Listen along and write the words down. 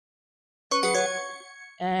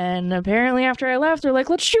And apparently after I left, they're like,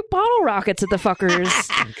 let's shoot bottle rockets at the fuckers.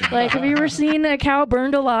 Like, have you ever seen a cow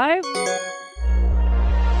burned alive?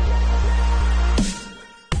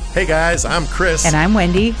 Hey guys, I'm Chris. And I'm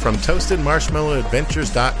Wendy. From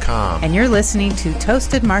ToastedMarshmallowAdventures.com. And you're listening to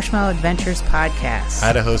Toasted Marshmallow Adventures Podcast.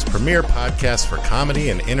 Idaho's premier podcast for comedy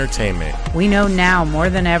and entertainment. We know now more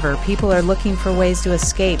than ever, people are looking for ways to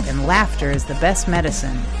escape, and laughter is the best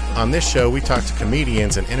medicine. On this show, we talk to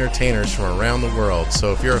comedians and entertainers from around the world.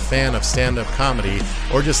 So if you're a fan of stand-up comedy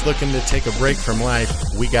or just looking to take a break from life,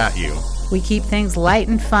 we got you. We keep things light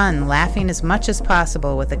and fun, laughing as much as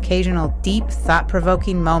possible with occasional deep,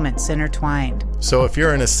 thought-provoking moments intertwined. So if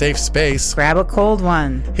you're in a safe space, grab a cold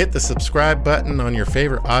one. Hit the subscribe button on your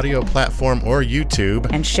favorite audio platform or YouTube.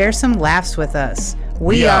 And share some laughs with us.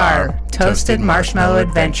 We are Toasted Marshmallow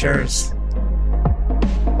Adventures.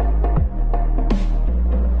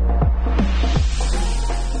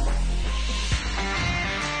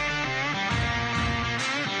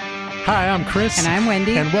 Hi, I'm Chris. And I'm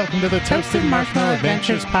Wendy. And welcome to the Toasted Marshmallow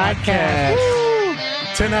Adventures Podcast.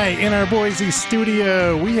 Tonight in our Boise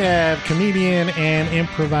studio, we have comedian and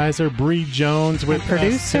improviser Bree Jones with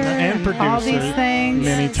producer us. And producer. All these things.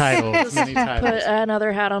 Many titles. Put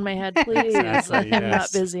another hat on my head, please. Exactly, I'm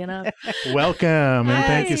yes. not busy enough. Welcome, and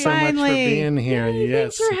thank you so finally. much for being here.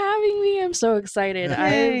 Yes. Thanks for having me. I'm so excited.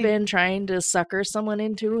 Yay. I've been trying to sucker someone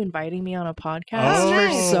into inviting me on a podcast Oh, for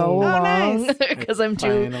nice. so Oh, long nice. because I'm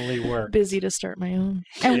too Finally worked. busy to start my own.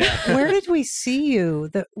 And Yeah. where did we see you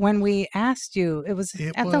when we asked you? It was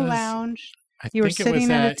It at the was- lounge. I You were think it was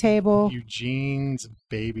sitting at a table. Eugene's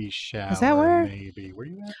baby shower. Is that where? Maybe. Were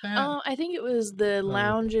you at that? Oh, I think it was the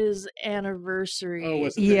lounge's anniversary. Oh,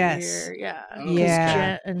 was it? Yes. year. Yeah. Oh, 'Cause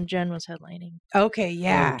yeah. Jen was headlining. Okay,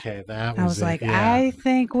 yeah. Okay, that was I was it, like, yeah. I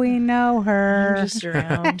think we know her. I'm just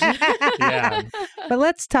around. Yeah. But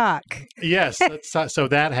let's talk. Yes. So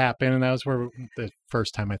that happened, and that was where the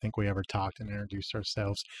first time I think we ever talked and introduced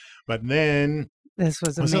ourselves. But then, This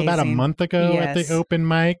was was amazing. it about a month ago at Yes. the open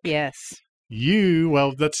mic? Yes.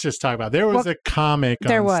 Let's just talk about. There was a comic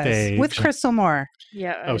There on was. stage With Crystal Moore.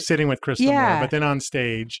 Yeah. Oh, sitting with Crystal Yeah. Moore, but then on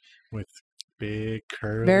stage with big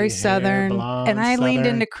curly Very hair, southern. blonde, And I leaned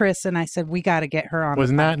southern. into Chris and I said, we got to get her on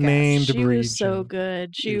Was the not podcast. named she Bree was so Jones.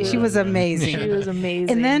 good. She She was Yeah. amazing. She was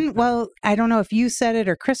amazing. And then, well, I don't know if you said it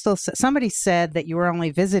or Crystal said, somebody said that you were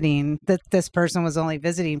only visiting, that this person was only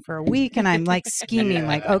visiting for a week. And I'm like scheming,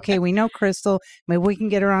 like, okay, we know Crystal. Maybe we can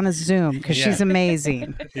get her on a Zoom because Yeah. she's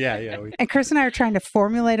amazing. Yeah. And Chris and I are trying to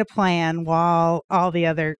formulate a plan while all the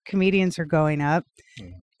other comedians are going up.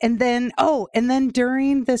 Mm. And then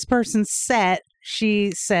during this person's set,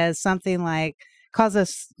 she says something like, calls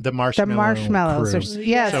us The the marshmallows. Or, crew.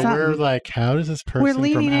 yeah, So something. we're like, how does this person We're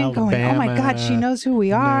leaning from in Alabama going, oh my God, she knows who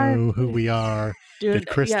we are. know who we are? Dude, Did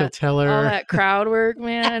Crystal yeah, tell all her? that crowd work,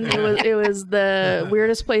 man. It was the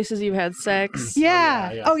weirdest places you've had sex.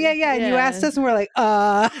 Yeah. yeah. Oh, yeah. And you Yeah. asked us and we're like,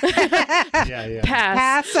 Yeah. Pass.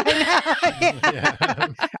 pass. I know. Yeah.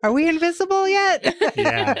 Are we invisible yet?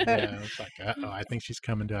 yeah. It's like, I think she's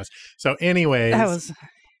coming to us. So anyways, That was,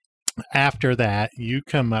 after that, you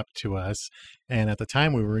come up to us, and at the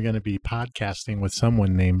time we were going to be podcasting with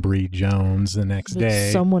someone named Bree Jones the next day.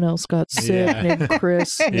 Someone else got sick Yeah. named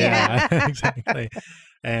Chris. Yeah, exactly.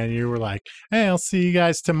 And you were like, "Hey, I'll see you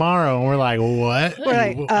guys tomorrow." And we're like, "What?" we're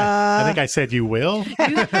like, I think I said you will.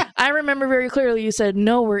 I remember very clearly you said,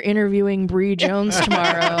 no, we're interviewing Bree Jones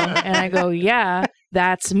tomorrow. And I go, yeah,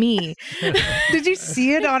 that's me. did you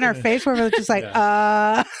see it on our face where we were just like,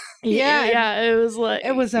 Yeah, it was like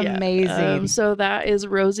It was amazing. So that is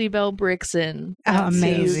Rosie Bell Brixson. Oh, That's who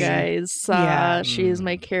amazing. You guys saw. Yeah. She is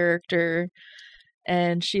my character.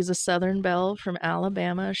 And she's a Southern belle from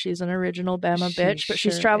Alabama. She's an original Bama She bitch, but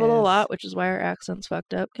she's sure traveled a is. lot, which is why her accent's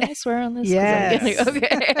fucked up. Can I swear on this? 'Cause I'm Yes. getting-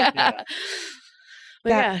 okay. Yeah.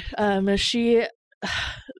 But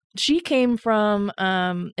she came from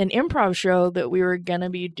an improv show that we were gonna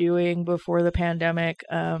be doing before the pandemic.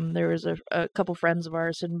 There was a couple friends of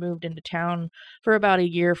ours had moved into town for about a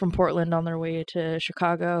year from Portland on their way to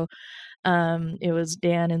Chicago. It was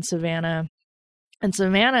Dan and Savannah. And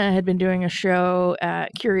Savannah had been doing a show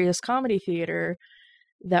at Curious Comedy Theater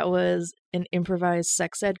that was an improvised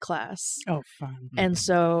sex ed class. oh, fun. And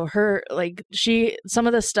so some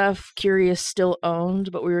of the stuff Curious still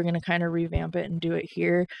owned, but we were going to kind of revamp it and do it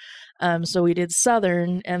here. So we did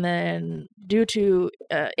Southern, and then due to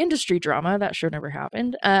industry drama, that show never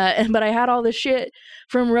happened. But I had all this shit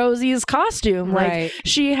from Rosie's costume. Right. Like,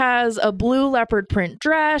 she has a blue leopard print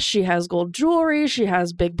dress. She has gold jewelry. She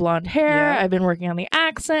has big blonde hair. Yeah. I've been working on the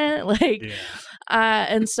accent. Like, Yeah.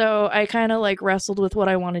 And so I kind of like wrestled with what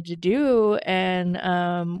I wanted to do. And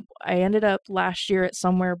I ended up last year at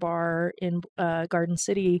Somewhere Bar in Garden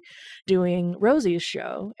City doing Rosie's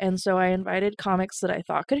show. And so I invited comics that I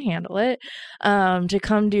thought could handle it to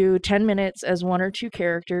come do 10 minutes as one or two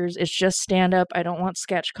characters. It's just stand up. I don't want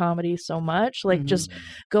sketch comedy so much. Like just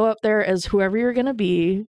go up there as whoever you're going to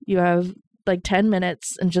be. You have like 10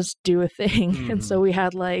 minutes and just do a thing. And so we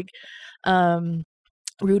had like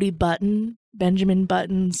Rudy Button, Benjamin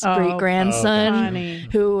Button's great grandson,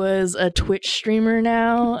 who was a Twitch streamer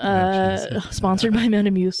now, sponsored by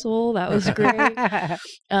Metamucil. That was great.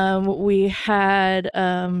 We had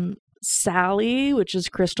Sally, which is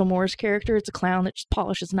Crystal Moore's character. It's a clown that just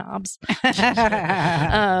polishes knobs.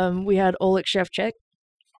 We had Oleg Shevchuk,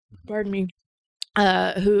 pardon me,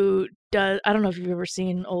 who does, I don't know if you've ever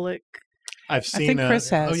seen Oleg. I've seen. I think Chris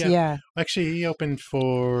has. Yeah. Actually, he opened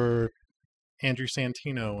for Andrew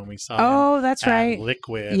Santino when we saw him that's at right.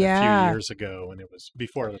 Liquid a few years ago, and it was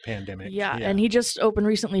before the pandemic. Yeah, and he just opened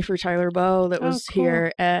recently for Tyler Bowe that was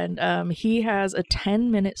here, and he has a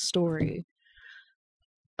 10-minute story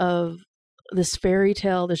of this fairy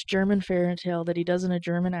tale, this German fairy tale that he does in a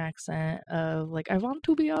German accent of like, I want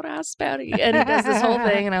to be a raspberry, and he does this whole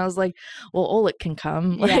thing, and I was like, well, Oleg can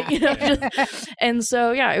come, like, and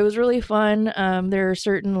so it was really fun. There are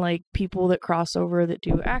certain like people that cross over that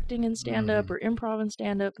do acting and stand up or improv and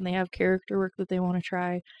stand up, and they have character work that they want to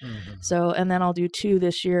try. So, and then I'll do 2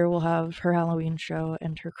 this year. We'll have her Halloween show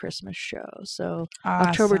and her Christmas show. So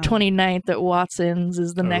October 29th at Watson's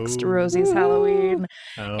is the next Rosie's Halloween,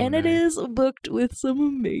 and it is booked with some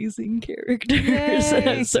amazing characters.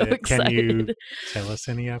 I'm so excited. Can you tell us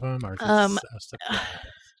any of them? Or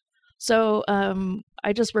so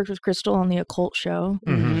I just worked with Crystal on the Occult show,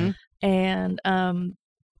 and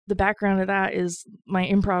the background of that is my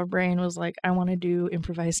improv brain was like, I want to do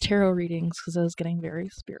improvised tarot readings because I was getting very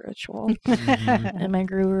spiritual. And my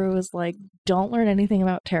guru was like, don't learn anything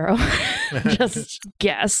about tarot. Just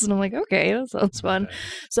guess. And I'm like, okay, that sounds fun.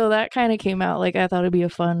 So that kind of came out like I thought it'd be a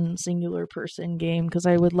fun singular person game because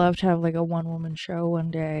I would love to have like a one-woman show one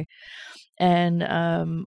day.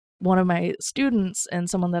 And one of my students and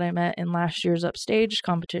someone that I met in last year's Upstage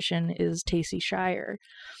competition is Tacy Shire.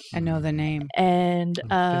 I know the name. And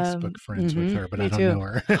I'm Facebook friends with her, but I don't know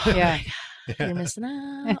her. Yeah. You're missing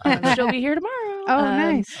out. She'll be here tomorrow. Oh,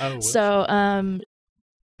 nice. So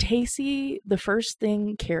Tacy, the first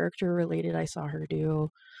thing character related I saw her do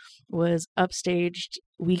was Upstaged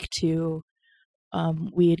week 2.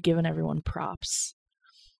 We had given everyone props.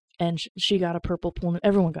 And she got a purple pool.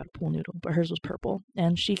 Everyone got a pool noodle, but hers was purple.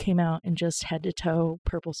 And she came out in just head to toe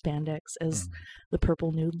purple spandex as the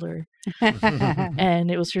purple noodler.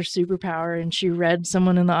 And it was her superpower. And she read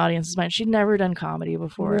someone in the audience's mind. She'd never done comedy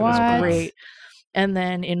before. It was great. And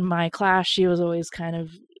then in my class, she was always kind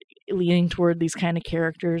of leaning toward these kind of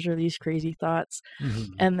characters or these crazy thoughts.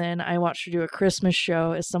 And then I watched her do a Christmas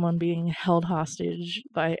show as someone being held hostage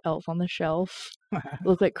by Elf on the Shelf. It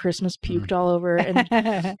looked like Christmas puked all over.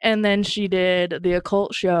 And then she did the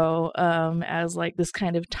Occult show as like this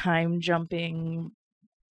kind of time jumping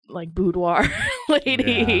like boudoir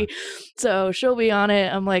lady. So she'll be on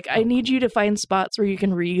it. I'm like, I need you to find spots where you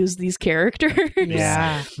can reuse these characters.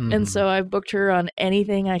 And so I booked her on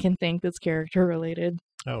anything I can think that's character related.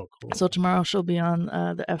 Oh, cool. So tomorrow she'll be on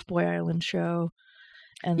the F Boy Island show.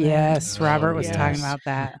 And yes, Robert was talking about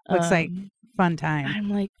that. Looks like fun time. I'm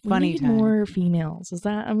like, funny we need time. more females. Is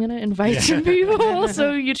that I'm gonna invite some people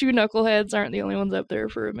so you two knuckleheads aren't the only ones up there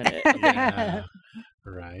for a minute.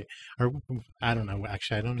 Right. Or I don't know.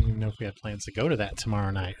 Actually, I don't even know if we have plans to go to that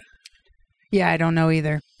tomorrow night. Yeah, I don't know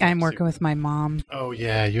either. I'm working with my mom. Oh,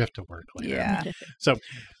 yeah. You have to work later. Yeah. So,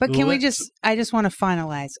 but can we just, I just want to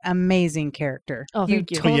finalize. Amazing character. Oh,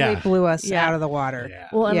 thank you. Totally blew us out of the water. Yeah.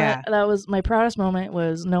 Well, and that was my proudest moment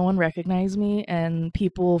was no one recognized me and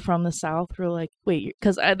people from the South were like, wait,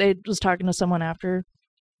 because I was talking to someone after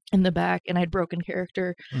in the back and I'd broken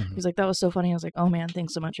character. He's like, that was so funny. I was like, oh man,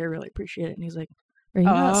 thanks so much. I really appreciate it. And he's like, are you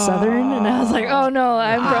not Southern? And I was like, oh no,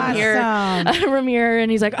 I'm from here. I'm from here. And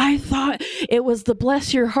he's like, I thought it was the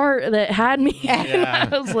Bless Your Heart that had me. I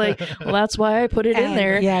was like, well, that's why I put it in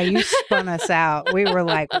there. Yeah, you spun us out. We were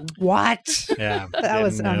like, what? Yeah. That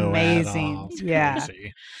was amazing. Yeah.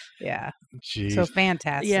 Crazy. Yeah. Jeez. So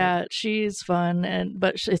fantastic. Yeah, she's fun,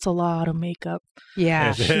 but it's a lot of makeup.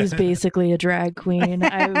 Yeah. She's basically a drag queen.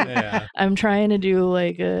 I'm trying to do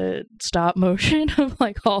like a stop motion of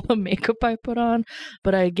like all the makeup I put on,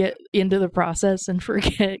 but I get into the process and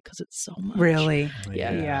forget because it's so much. Really?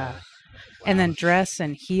 Yeah. And then dress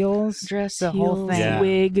and heels. Dress, the heels, whole thing. Yeah.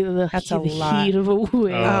 wig, That's the a lot. heat of a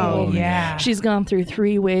wig. Oh, yeah. She's gone through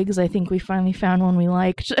 3 wigs. I think we finally found one we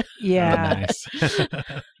liked. Yeah. Nice.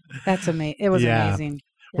 That's amazing. It was Yeah. amazing.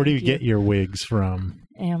 Where do you Thank get your wigs from?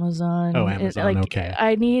 Amazon. Oh, Amazon, like, okay.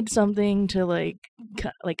 I need something to like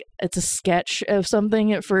it's a sketch of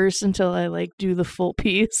something at first until I like do the full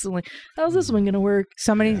piece. I'm like, how's this one gonna work?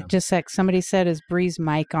 Somebody somebody said, is Bree's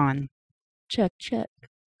mic on? Check.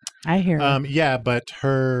 I hear it. Yeah, but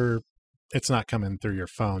it's not coming through your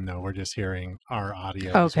phone though. We're just hearing our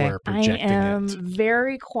audio. Okay. We're I projecting am it.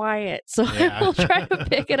 very quiet, so Yeah. I will try to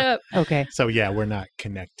pick it up. Okay. So yeah, we're not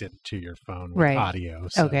connected to your phone with Right. audio.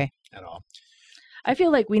 So, Okay. At all. I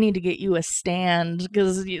feel like we need to get you a stand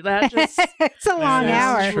because that just It's a long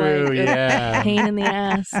That's hour. True. like a Yeah. pain in the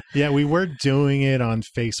ass. Yeah, we were doing it on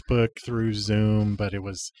Facebook through Zoom, but it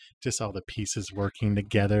was just all the pieces working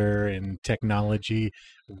together and technology.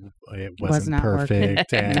 It Was wasn't not working.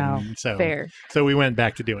 perfect. And No. Fair. So we went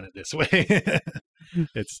back to doing it this way.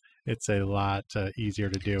 It's a lot easier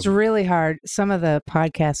to do. It's really hard. Some of the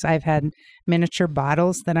podcasts I've had miniature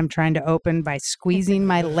bottles that I'm trying to open by squeezing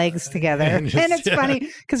my legs together. And And, just- it's funny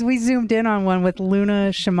because we zoomed in on one with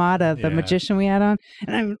Luna Shimada, the Yeah. magician we had on.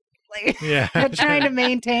 And I'm like, Yeah. I'm trying to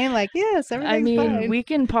maintain, like, yes, everything's I mean, fine. we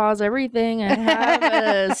can pause everything. I have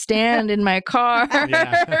a stand in my car.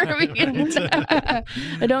 Yeah. We can-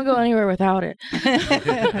 I don't go anywhere without it.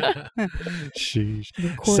 Sheesh.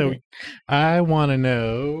 Record So it. I want to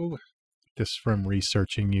know, just from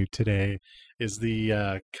researching you today, is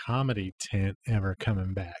the comedy tent ever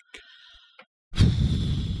coming back?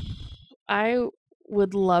 I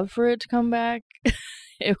would love for it to come back.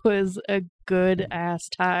 It was a good ass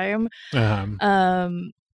time.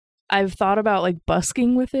 I've thought about like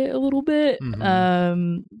busking with it a little bit.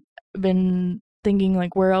 Mhm. Been thinking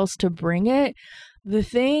like where else to bring it. The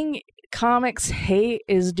thing comics hate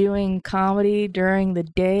is doing comedy during the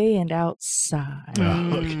day and outside.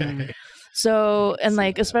 Oh, okay. So, and See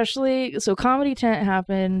like, that. especially, so Comedy Tent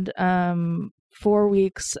happened 4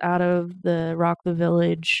 weeks out of the Rock the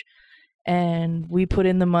Village. And we put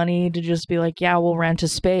in the money to just be like, yeah, we'll rent a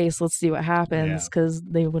space. Let's see what happens. Yeah. Because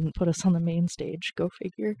they wouldn't put us on the main stage. Go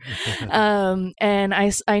figure. And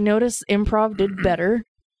I noticed improv did better.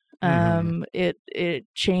 Mhm. It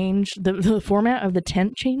changed, the format of the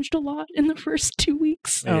tent changed a lot in the first 2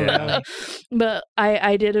 weeks. Oh, Yeah. really? But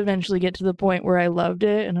I did eventually get to the point where I loved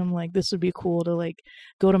it, and I'm like, this would be cool to like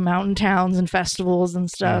go to mountain towns and festivals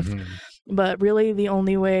and stuff. Mhm. But really the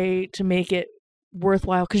only way to make it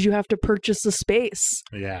worthwhile, because you have to purchase the space,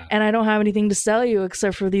 Yeah. and I don't have anything to sell you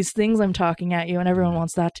except for these things I'm talking at you, and everyone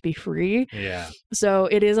wants that to be free. Yeah. So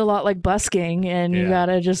it is a lot like busking, and you Yeah.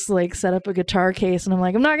 gotta just like set up a guitar case, and I'm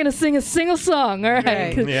like, I'm not gonna sing a single song. All right,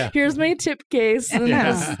 Right. 'cause Yeah. here's my tip case, and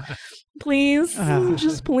Yeah. please,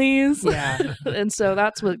 just please. Yeah. And so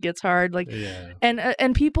that's what gets hard. Like, Yeah.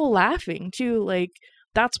 and people laughing too. Like,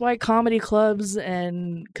 that's why comedy clubs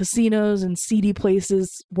and casinos and seedy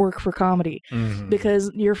places work for comedy, Mhm.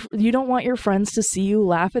 because you don't want your friends to see you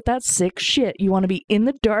laugh at that sick shit. You want to be in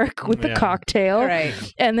the dark with the Yeah. cocktail, Right.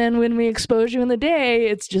 and then when we expose you in the day,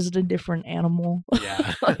 it's just a different animal.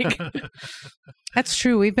 Yeah. Like- That's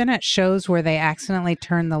true. We've been at shows where they accidentally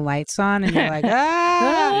turn the lights on and you're like,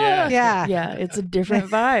 Yeah. yeah. Yeah, it's a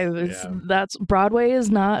different vibe. It's Yeah. that's Broadway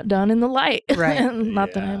is not done in the light. Right.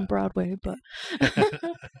 Not that Yeah. I'm Broadway, but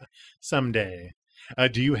Someday.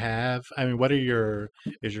 Do you have, I mean,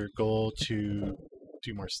 is your goal to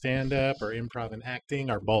do more stand up or improv and acting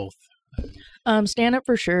or both? stand up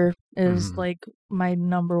for sure is Mhm. like my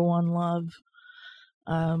number one love.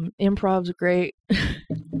 Improv's great.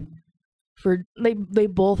 They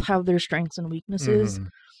both have their strengths and weaknesses.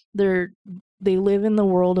 Mhm. They live in the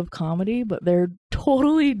world of comedy, but they're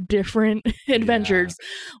totally different adventures.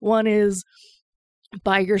 One is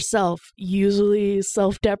by yourself, usually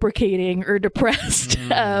self-deprecating or depressed,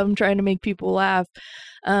 trying to make people laugh.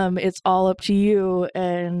 It's all up to you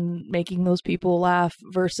and making those people laugh,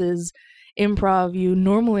 versus improv, you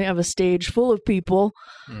normally have a stage full of people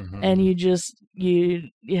Mhm. and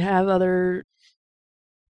you have other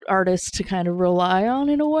artists to kind of rely on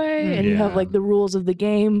in a way, and you have Yeah. like the rules of the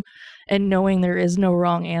game and knowing there is no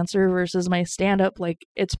wrong answer, versus my stand-up, like,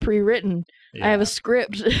 it's pre-written. I have Yeah. a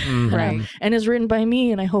script Mhm. Right. and it's written by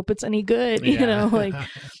me, and I hope it's any good. You know, like,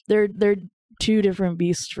 they're two different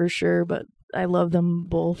beasts for sure, but I love them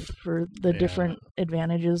both for the Yeah. different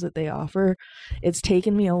advantages that they offer. It's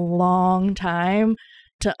taken me a long time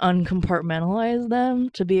to uncompartmentalize them,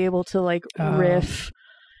 to be able to like Oh. riff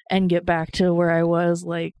and get back to where I was.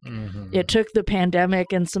 Like, Mhm. it took the pandemic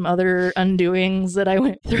and some other undoings that I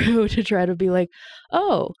went through to try to be like,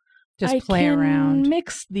 oh, Just I play can around.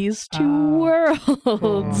 mix these two Oh.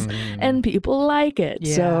 worlds, Mm. and people like it.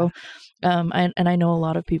 Yeah. So, and I know a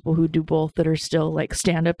lot of people who do both that are still like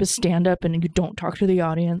stand up is stand up, and you don't talk to the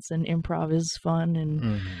audience, and improv is fun,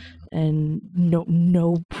 and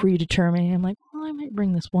no predetermining. I'm like, well, I might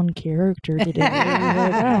bring this one character today. Like,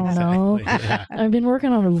 I don't know. Exactly, yeah. I've been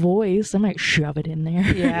working on a voice. I might shove it in there.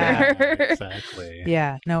 Yeah. Exactly.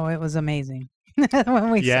 Yeah, no, it was amazing when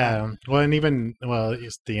we saw it. Yeah. Well, and even,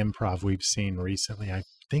 it's the improv we've seen recently. I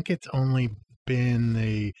think it's only been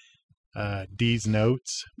the D's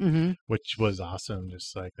Notes, Mhm. which was awesome.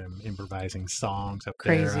 Just like them improvising songs up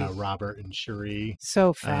Crazy. there, Robert and Cherie.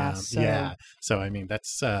 So fast. Yeah. So, I mean,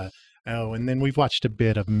 that's, and then we've watched a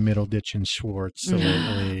bit of Middleditch and Schwartz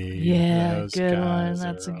lately. Yeah, Those good one. guys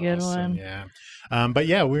That's a are good awesome, one. Yeah. But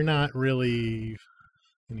yeah, we're not really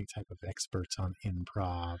any type of experts on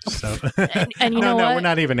improv. So, And you know no, what? we're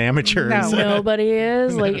not even amateurs. No. Nobody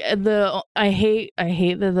is No. like I hate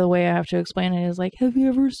the way I have to explain it is like, have you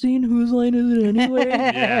ever seen Whose Line Is It Anyway?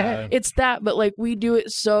 Yeah. It's that, but like we do it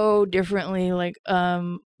so differently. Like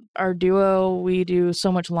our duo, we do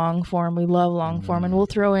so much long form. We love long form, and we'll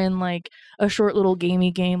throw in like a short little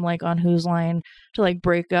gamey game like on Whose Line to like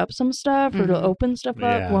break up some stuff or to Mhm. open stuff up,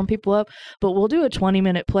 Yeah. warm people up. But we'll do a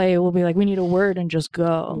 20-minute play. We'll be like, we need a word and just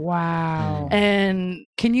go. Wow. And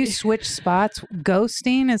Can you switch spots?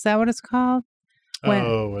 Ghosting, is that what it's called?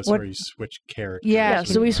 When- that's what- where you switch characters. Yeah, yeah,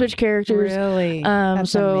 so we switch characters. Really?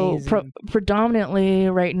 That's So amazing. predominantly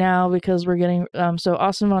right now, because we're getting so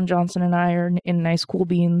Austin Von Johnson and I are in Nice Cool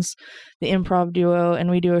Beans, the improv duo,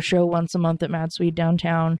 and we do a show once a month at Mad Swede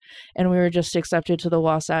downtown, and we were just accepted to the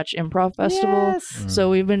Wasatch Improv Festival. Yes. So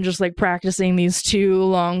we've been just like practicing these two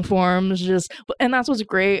long forms, and that's what's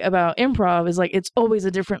great about improv is like it's always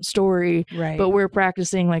a different story, Right. but we're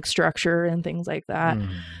practicing like structure and things like that.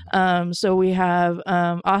 Mm. So we have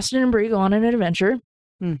Austin and Bree go on an adventure.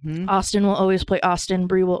 Mm-hmm. Austin will always play Austin,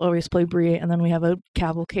 Bree will always play Bree, and then we have a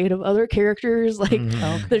cavalcade of other characters. Like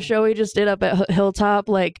Mhm. the show we just did up at Hilltop,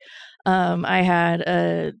 like I had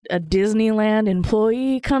a Disneyland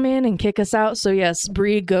employee come in and kick us out. So yes,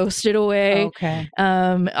 Bree ghosted away. Okay.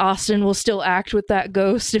 Austin will still act with that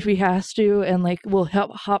ghost if he has to, and like we'll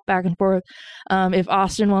hop back and forth. If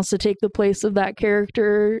Austin wants to take the place of that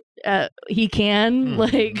character, he can. Mhm.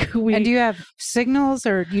 Like we. And do you have signals,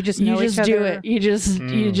 or you just know you just each do other? it. You just do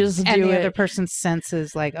And the it. other person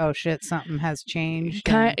senses like, oh shit, something has changed.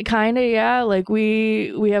 Kind of, yeah. Like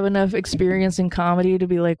we have enough experience in comedy to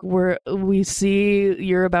be like, we see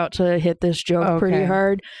you're about to hit this joke pretty Okay.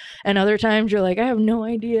 hard, and other times you're like, I have no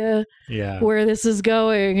idea Yeah. where this is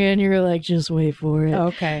going, and you're like, just wait for it.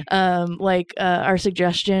 Okay. Our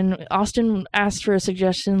suggestion, Austin asked for a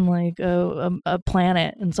suggestion like a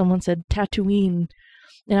planet, and someone said Tatooine.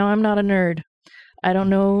 Now I'm not a nerd. I don't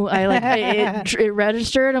know. It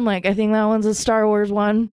registered. I'm like, I think that one's a Star Wars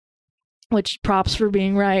one, which props for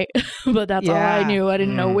being right. But that's all I Yeah. knew. I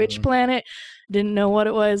didn't know which Mm. planet, didn't know what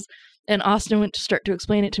it was. And Austin went to start to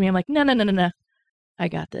explain it to me. I'm like, no. I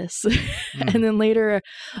got this. Mm. And then later,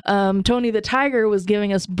 Tony the Tiger was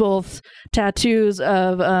giving us both tattoos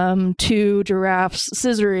of two giraffes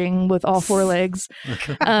scissoring with all four legs.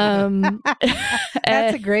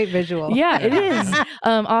 That's a great visual. Yeah, it is.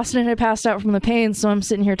 Austin had passed out from the pain, so I'm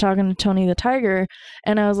sitting here talking to Tony the Tiger,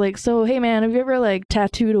 and I was like, "So, hey man, have you ever like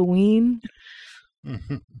tattooed a ween?"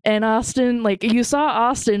 And Austin, like, you saw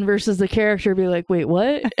Austin versus the character be like, "Wait,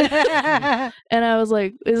 what?" And I was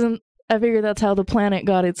like, I figured that's how the planet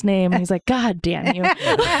got its name. And he's like, God damn you.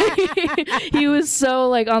 He was so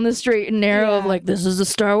like on the straight and narrow of Yeah. like, this is a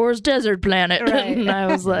Star Wars desert planet. Right. And I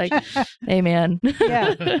was like, hey man.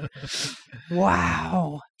 Yeah.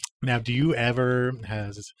 Wow. Now,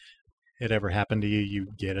 has it ever happened to you? You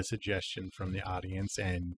get a suggestion from the audience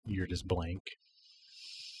and you're just blank.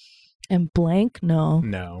 And blank? No.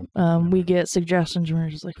 No. We get suggestions and we're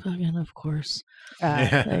just like, fucking, of course.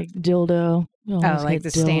 Yeah. Like dildo. You always like get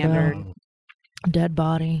the standard. dead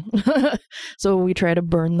body. So we try to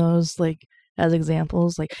burn those like as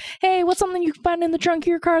examples. Like, hey, what's something you can find in the trunk of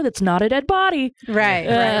your car that's not a dead body? Right.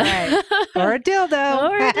 Or a dildo.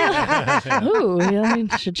 Or a dildo. Ooh, yeah,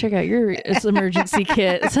 I should check out your emergency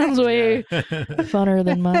kit. It sounds way funner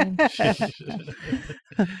than mine.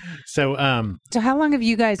 So, So how long have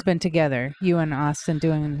you guys been together? You and Austin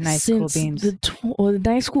doing Nice Cool Beans? The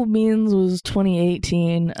Nice Cool Beans was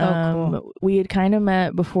 2018. Cool. We had kind of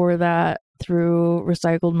met before that through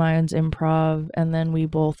Recycled Minds Improv, and then we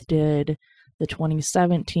both did the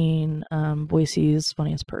 2017 Boise's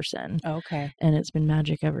Funniest Person, Okay. and it's been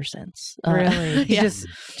magic ever since. Really? Yeah.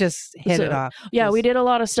 Just hit it So, off. Yeah, Just- we did a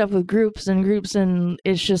lot of stuff with groups, and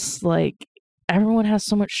it's just like everyone has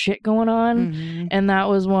so much shit going on. Mhm. And that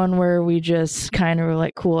was one where we just kind of were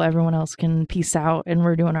like, cool, everyone else can peace out and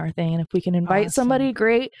we're doing our thing. And if we can invite Awesome. somebody,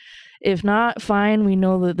 great. If not, fine. We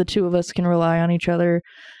know that the two of us can rely on each other.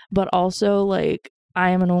 But also, like,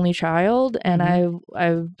 I am an only child, and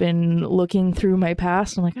I've been looking through my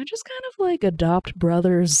past. I'm like, I just kind of like adopt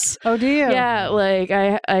brothers. Oh, do you? Yeah, like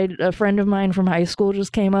I a friend of mine from high school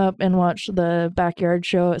just came up and watched the backyard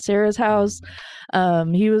show at Sarah's house.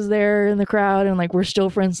 He was there in the crowd, and like we're still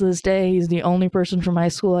friends to this day. He's the only person from high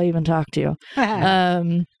school I even talk to.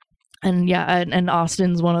 And yeah, and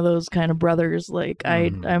Austin's one of those kind of brothers. Like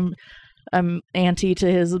I'm auntie to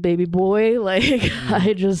his baby boy. Like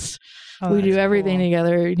I just. We do everything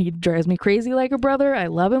together. He drives me crazy like a brother. I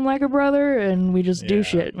love him like a brother, and we just do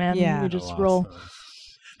shit, man. Yeah. We just roll.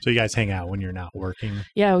 So you guys hang out when you're not working?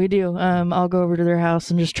 Yeah, we do. I'll go over to their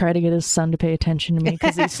house and just try to get his son to pay attention to me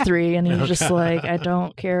because he's 3, and he's just like, I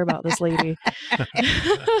don't care about this lady.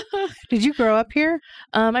 Did you grow up here?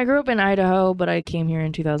 I grew up in Idaho, but I came here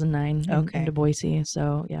in 2009 into Okay. Boise.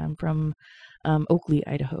 So yeah, I'm from Oakley,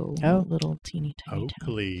 Idaho. Oh. Little teeny tiny town.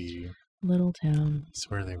 Oakley. Little town. I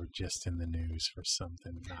swear they were just in the news for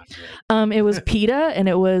something not good. It was PETA, and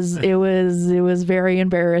it was very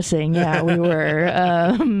embarrassing. Yeah, we were.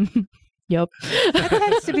 Yep. That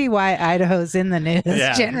has to be why Idaho's in the news.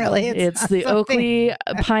 Yeah. Generally, It's the something- Oakley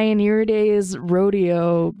Pioneer Days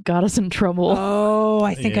rodeo got us in trouble. Oh,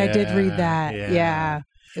 I think I did read that. Yeah. Yeah.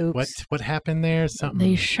 Oops. What happened there? Something.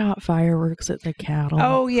 They shot fireworks at the cattle.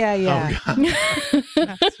 Oh, yeah, yeah. Oh, God.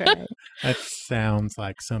 That's right. That sounds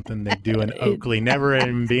like something they do in Oakley. Never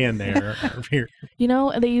even being there. You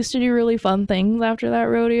know, they used to do really fun things after that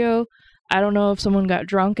rodeo. I don't know if someone got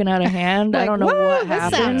drunk and out of hand. I Like, don't know whoa, what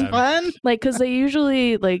that happened. sounds fun. Like, because they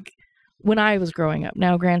usually, like, when I was growing up,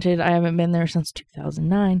 now granted, I haven't been there since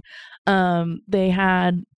 2009, they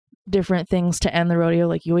had different things to end the rodeo.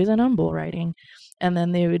 Like, you always end on bull riding. And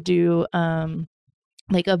then they would do,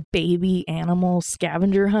 like a baby animal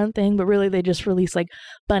scavenger hunt thing, but really they just release like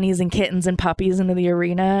bunnies and kittens and puppies into the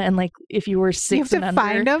arena. And like, if you were You have 6 to and under,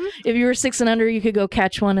 find them? if you were 6 and under, you could go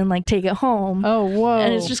catch one and like take it home. Oh, whoa.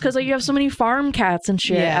 And it's just because like you have so many farm cats and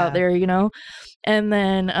shit Yeah. out there, you know. And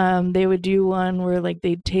then they would do one where like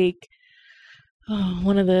they'd take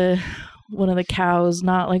one of the cows,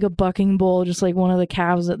 not like a bucking bull, just like one of the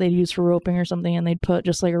calves that they'd use for roping or something, and they'd put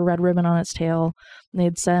just like a red ribbon on its tail. And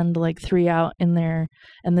they'd send like 3 out in there,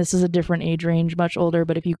 and this is a different age range, much older.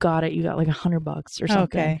 But if you got it, you got like $100 or something.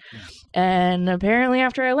 Okay. And apparently,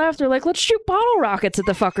 after I left, they're like, "Let's shoot bottle rockets at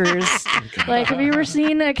the fuckers." Like, have you ever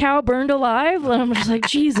seen a cow burned alive? And I'm just like,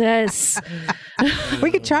 Jesus. We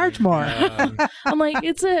could charge more. I'm like,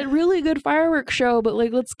 it's a really good fireworks show, but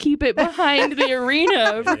like, let's keep it behind the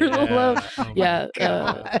arena for the love. Yeah,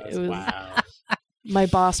 it was. Wow. My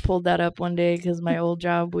boss pulled that up one day because my old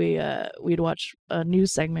job, we'd watch a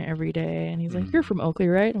news segment every day, and he's like, "You're from Oakley,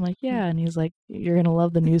 right?" I'm like, "Yeah," and he's like, "You're gonna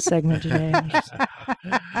love the news segment today." I'm just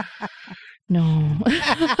like, no.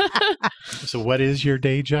 So, what is your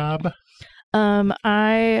day job?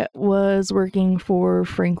 I was working for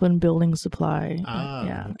Franklin Building Supply. Ah,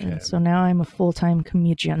 yeah, okay. and so now I'm a full-time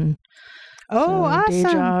comedian. Oh, So, day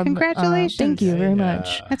awesome. job, Congratulations. thank you very Yeah.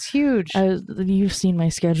 much. That's huge. You've seen my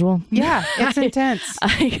schedule. Yeah, it's intense.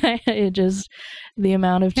 It just the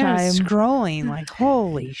amount of Yeah, time. scrolling like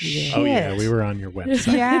holy shit. Oh yeah, we were on your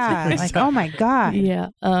website. Yeah, like oh my god. Yeah.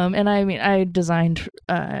 And I mean, I designed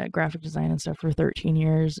graphic design and stuff for 13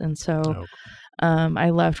 years, and so Oh, I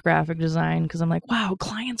left graphic design because I'm like, wow,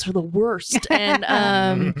 clients are the worst, and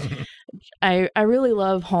I really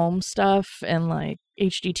love home stuff and like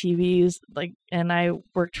HGTVs, like, and I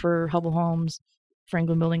worked for Hubble Homes,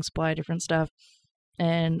 Franklin Building Supply, different stuff,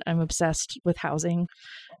 and I'm obsessed with housing,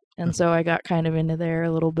 and so I got kind of into there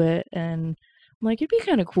a little bit, and I'm like, it'd be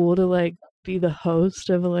kind of cool to like be the host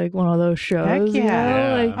of like one of those shows. Heck you know?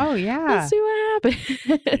 yeah. Like, Oh yeah. let's see what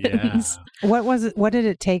happens. What was it? What did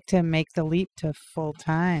it take to make the leap to full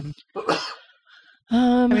time?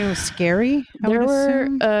 I mean, it was scary. I There would were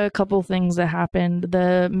assume. a couple things that happened.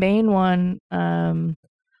 The main one,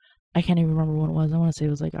 I can't even remember when it was. I want to say it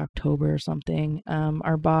was like October or something.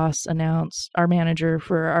 Our boss announced, our manager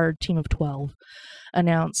for our team of 12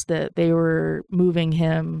 announced that they were moving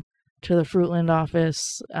him to the Fruitland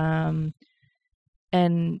office.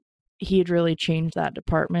 And he had really changed that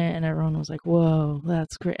department, and everyone was like, whoa,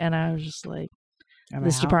 that's great. And I was just like, I'm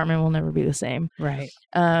this out. department will never be the same. Right.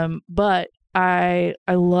 But I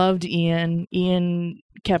loved Ian. Ian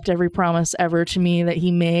kept every promise ever to me that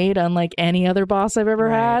he made, unlike any other boss I've ever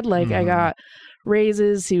Right. had. Like, I Mhm. got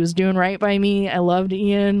raises. He was doing right by me. I loved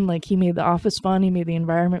Ian. Like, he made the office fun. He made the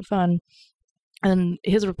environment fun. and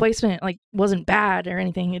his replacement like wasn't bad or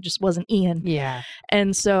anything. It just wasn't Ian. Yeah.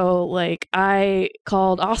 And so like I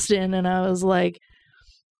called Austin and I was like,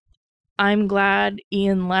 I'm glad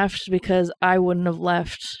Ian left because I wouldn't have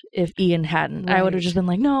left if Ian hadn't. Right. I would have just been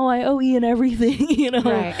like, no, I owe Ian everything, you know?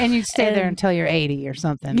 Right. And you'd stay there And- until you're 80 or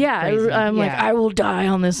something. Yeah, crazy. I'm like, Yeah. I will die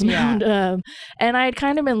on this Yeah. mound. And I had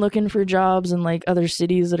kind of been looking for jobs in like other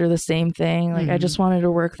cities that are the same thing. Like I Mhm. just wanted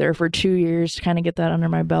to work there for 2 years to kind of get that under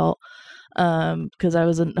my belt. Because I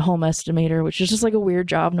was a home estimator, which is just like a weird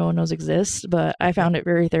job no one knows exists, but I found it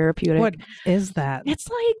very therapeutic. What is that? It's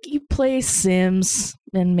like you play Sims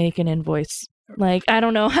and make an invoice. Like I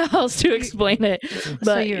don't know how else to explain it, but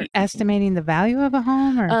So you're estimating the value of a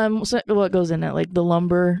home, or so what goes in it, like the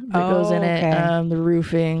lumber that goes in it, okay. the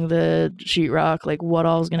roofing, the sheetrock, like what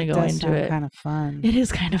all is going to go into it. Kind of fun. It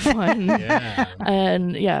is kind of fun. Yeah.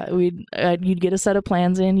 And yeah, you'd get a set of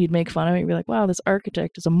plans in, you'd make fun of it, you'd be like, wow, this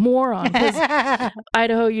architect is a moron. Because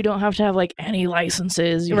Idaho, you don't have to have like any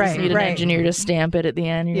licenses. You just Right, need an right. engineer to stamp it at the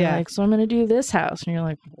end. You're Yeah. like, so I'm going to do this house. And you're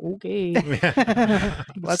like, okay.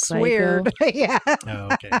 That's Psycho. weird. Yeah. Oh,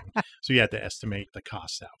 okay. So you had to estimate the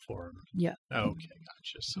costs out for them. Yeah. Okay,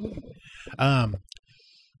 gotcha. So,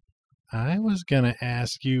 I was gonna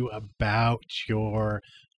ask you about your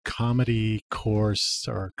comedy course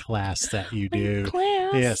or class that you do.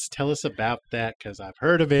 Class. Yes, tell us about that because I've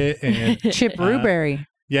heard of it, and Chip Ruberry.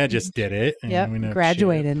 yeah, just did it. And Yep. we know Chip.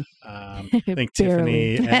 Graduated. I think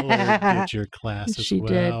Tiffany Barely. Eller did your class as She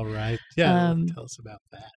did. well, right? Yeah, Um, tell us about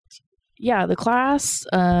that. Yeah, the class,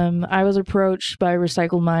 I was approached by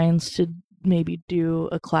Recycled Minds to maybe do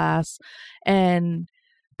a class. And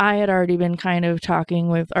I had already been kind of talking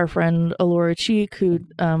with our friend Alora Cheek, who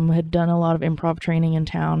had done a lot of improv training in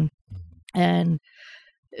town. And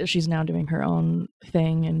she's now doing her own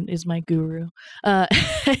thing and is my guru. And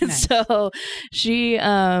Nice. so she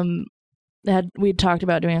we'd talked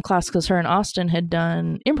about doing a class because her and Austin had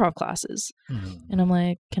done improv classes. Mhm. And I'm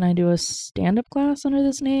like, can I do a stand-up class under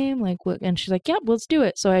this name? Like, what? And she's like, yep, let's do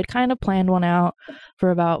it. So I'd kind of planned one out for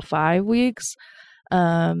about 5 weeks.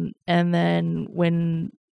 And then when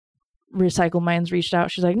Recycle Minds reached out,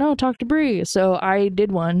 she's like, no, talk to Bree. So I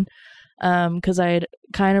did one because I had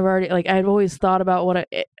kind of already, like, I'd always thought about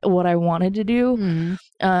what I wanted to do. Mhm.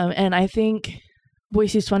 And I think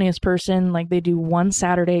Boise's Funniest Person, like, they do one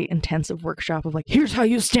Saturday intensive workshop of like, here's how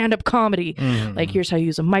you stand up comedy. Mhm. Like, here's how you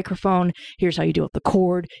use a microphone. Here's how you deal with the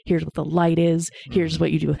cord. Here's what the light is. Here's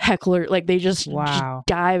what you do with heckler. Like, they just Wow.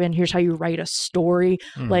 dive in. Here's how you write a story.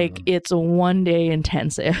 Like, Mhm. it's a 1 day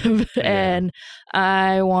intensive. And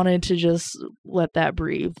I wanted to just let that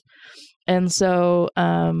breathe. And so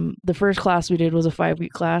the first class we did was a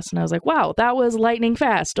 5-week class. And I was like, wow, that was lightning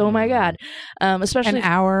fast. Oh, my God. Especially An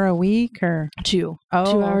hour a week or 2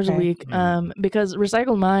 oh, hours a okay. week. Because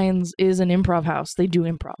Recycled Minds is an improv house. They do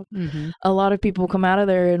improv. Mhm. A lot of people come out of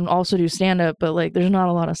there and also do stand-up, but like there's not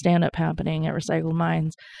a lot of stand-up happening at Recycled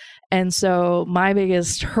Minds. And so my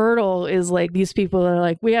biggest hurdle is like these people are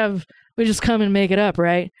like, we just come and make it up,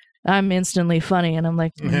 right? I'm instantly funny. And I'm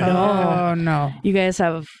like, no, Oh no. you guys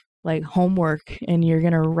have like homework and you're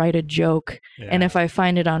going to write a joke. Yeah. And if I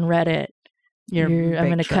find it on Reddit, I'm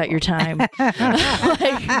going to cut your time.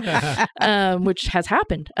 Which has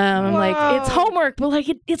happened. I'm like, it's Whoa. homework, but like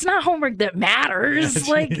it's not homework that matters.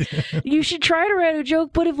 Like you should try to write a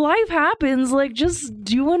joke, but if life happens, like just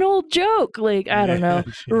do an old joke. Like I don't know,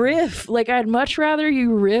 riff. Like I'd much rather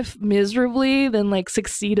you riff miserably than like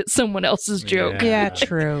succeed at someone else's joke. Yeah,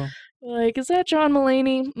 true. Like, is that John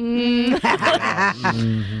Mulaney? Mhm.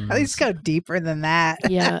 At least go deeper than that.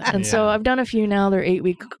 Yeah. And so Yeah. I've done a few now. They're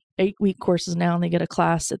 8-week courses now, and they get a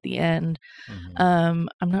class at the end. Mhm.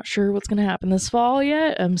 I'm not sure what's going to happen this fall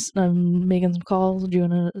yet. I'm making some calls,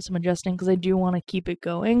 doing some adjusting because I do want to keep it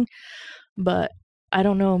going, but I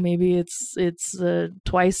don't know. Maybe it's a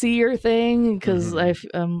twice a year thing because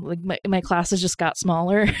Mhm. like my classes just got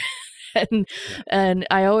smaller. And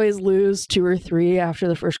I always lose 2 or 3 after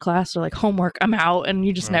the first class. They're like, homework, I'm out. And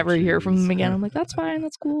you just Oh, never hear from geez. them again. I'm like, that's fine.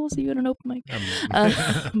 That's cool. See you at an open mic. Um,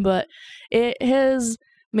 But it has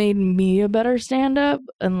made me a better stand-up.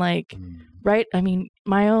 And like, mm. right? I mean,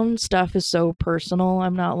 my own stuff is so personal.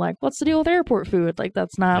 I'm not like, what's the deal with airport food? Like,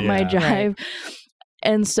 that's not my Yeah. jive. Right.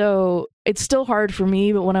 And so it's still hard for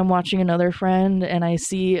me, but when I'm watching another friend and I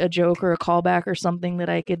see a joke or a callback or something that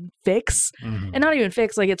I could fix, and not even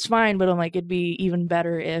fix, like it's fine, but I'm like, it'd be even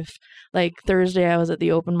better if, like Thursday I was at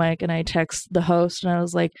the open mic and I text the host and I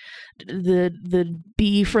was like, the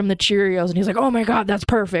B from the Cheerios, and he's like, oh my God, that's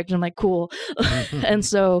perfect. And I'm like, cool. And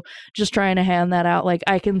so just trying to hand that out, like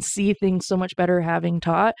I can see things so much better having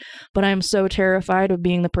taught, but I'm so terrified of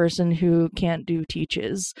being the person who can't do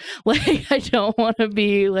teaches. Like I don't want to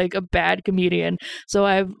be like a bad comedian. So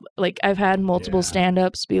I've had multiple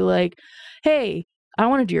stand-ups be like, hey, I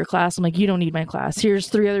want to do your class. I'm like, you don't need my class. Here's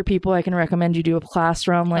 3 other people I can recommend you do a class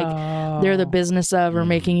from. Like they're the business of or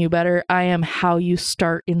making you better. I am how you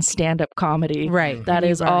start in stand-up comedy. Right. That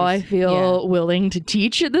is all I feel willing to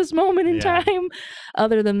teach at this moment in time.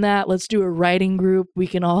 Other than that, let's do a writing group. We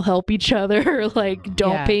can all help each other. Like,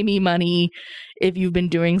 don't pay me money if you've been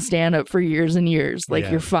doing stand-up for years and years. Like,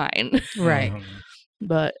 you're fine. Right.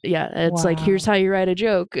 But yeah, it's like, here's how you write a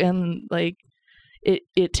joke. And like,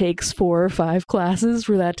 it takes 4 or 5 classes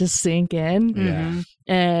for that to sink in.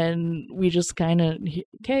 And we just kind of,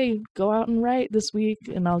 okay, go out and write this week,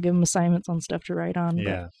 and I'll give them assignments on stuff to write on.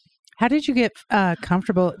 Yeah. How did you get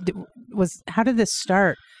comfortable? How did this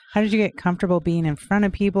start? How did you get comfortable being in front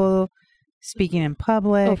of people, speaking in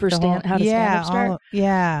public? Oh, for how to stand up start?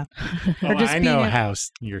 Or just I know how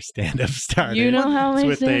your stand up started. You know how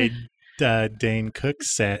it's with a Dane Cook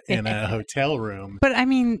set in a hotel room. But I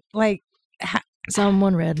mean, like,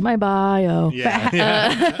 someone read my bio.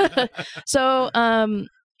 Yeah. So,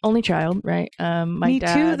 only child, right? Me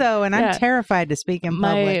dad, too, though, and I'm terrified to speak in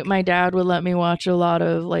public. My dad would let me watch a lot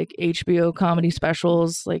of like HBO comedy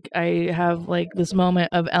specials. Like I have like this moment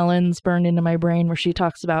of Ellen's burned into my brain where she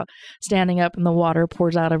talks about standing up and the water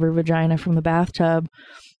pours out of her vagina from the bathtub.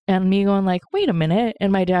 And me going like, wait a minute.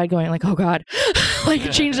 And my dad going like, oh God,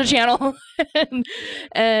 like change the channel.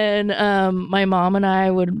 and my mom and I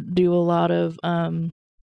would do a lot of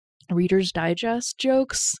Reader's Digest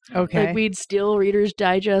jokes. Okay. Like we'd steal Reader's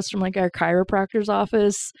Digest from like our chiropractor's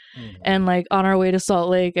office. And like on our way to Salt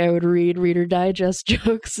Lake, I would read Reader Digest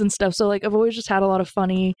jokes and stuff. So like I've always just had a lot of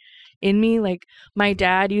funny in me. Like my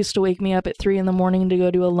dad used to wake me up at 3 a.m. to go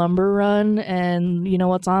do a lumber run, and you know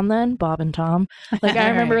what's on then? Bob and Tom. Like I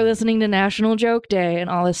remember listening to National Joke Day and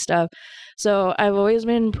all this stuff. So I've always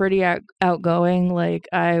been pretty outgoing. Like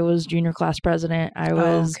I was junior class president. I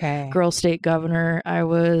was girl state governor. I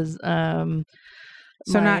was so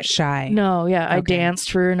not shy. No, I danced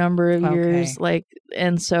for a number of years. Like,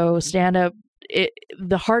 and so stand up.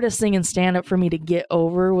 The hardest thing in stand-up for me to get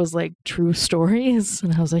over was like true stories,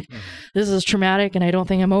 and I was like, this is traumatic and I don't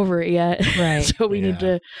think I'm over it yet. Right. So we need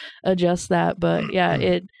to adjust that. But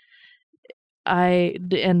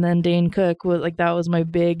and then Dane Cook was like, that was my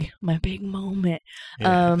big moment.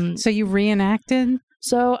 So you reenacted?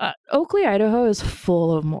 So Oakley, Idaho is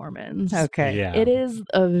full of Mormons. Okay. Yeah. It is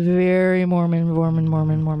a very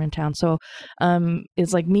Mormon town. So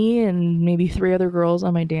it's like me and maybe 3 other girls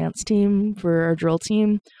on my dance team for our drill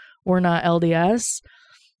team. We're not LDS.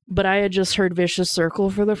 But I had just heard Vicious Circle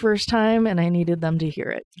for the first time, and I needed them to hear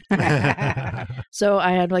it. So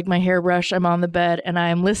I had like my hairbrush, I'm on the bed, and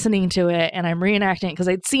I'm listening to it, and I'm reenacting it because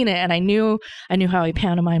I'd seen it, and I knew how he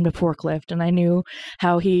pantomimed a forklift, and I knew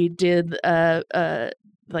how he did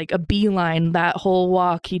like a beeline that whole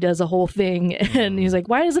walk. He does a whole thing, and he's like,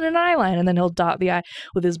 why isn't it an eye line? And then he'll dot the eye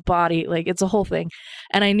with his body. Like it's a whole thing.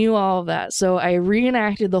 And I knew all of that. So I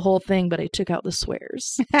reenacted the whole thing, but I took out the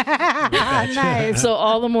swears. Nice. So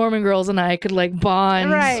all the Mormon girls and I could like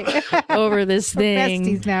bond over this thing.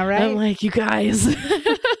 Besties now, right? I'm like, you guys.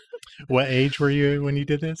 What age were you when you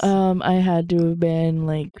did this? I had to have been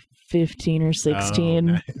like 15 or 16.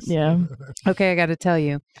 Oh, nice. Yeah. Okay, I got to tell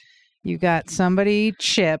you. You got somebody,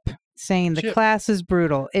 Chip, saying the class is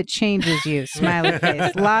brutal. It changes you. Smiley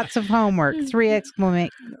face. Lots of homework. 3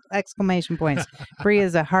 exclamation points. Bree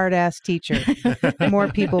is a hard-ass teacher. More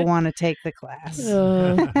people want to take the class.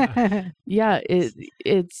 Yeah,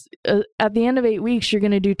 it's at the end of 8 weeks, you're going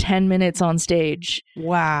to do 10 minutes on stage.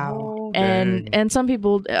 Wow. And some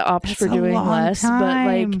people opt for doing less, but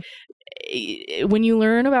like when you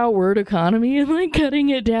learn about word economy and like cutting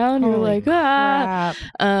it down, you're like, crap.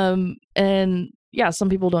 And yeah, some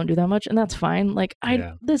people don't do that much, and that's fine. Like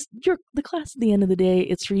the class at the end of the day,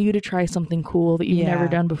 it's for you to try something cool that you've never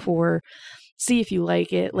done before. See if you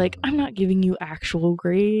like it. Like, I'm not giving you actual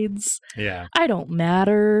grades. Yeah. I don't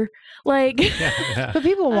matter. Like, but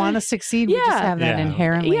people want to succeed. We just have that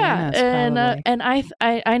inherently in us, and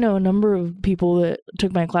I know a number of people that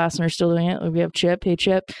took my class and are still doing it. Like, we have Chip. Hey,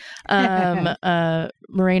 Chip.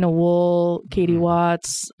 Morena Wool, Katie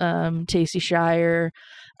Watts, Tacey Shire.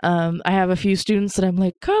 I have a few students that I'm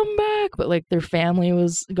like, come back, but like their family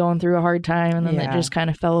was going through a hard time, and then it just kind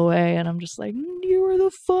of fell away, and I'm just like, you are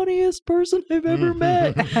the funniest person I've ever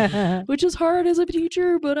met, which is hard as a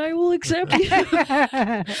teacher, but I will accept you.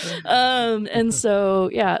 And so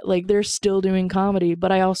yeah, like they're still doing comedy,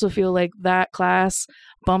 but I also feel like that class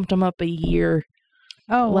bumped them up a year.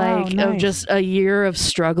 Oh, like wow, of nice. just a year of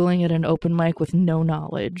struggling at an open mic with no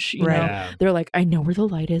knowledge. You know, they're like, I know where the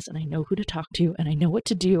light is, and I know who to talk to, and I know what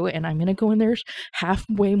to do, and I'm gonna go in there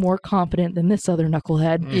halfway more competent than this other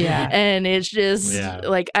knucklehead. Yeah. And it's just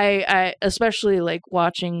like I especially like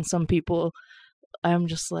watching some people. I'm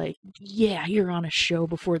just like, yeah, you're on a show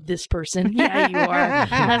before this person. Yeah, you are.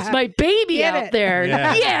 That's my baby Get out it. there.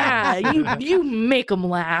 Yeah. Yeah, you make them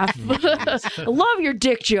laugh. I love your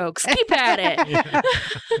dick jokes. Keep at it.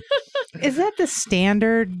 Is that the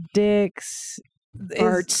standard dicks?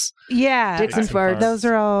 Farts. Yeah. Dicks and farts. Those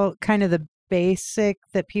are all kind of the basic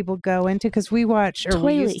that people go into because we watch or we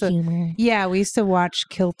Toilet used to, humor. yeah, we used to watch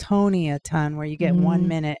Kill Tony a ton where you get 1 Mhm.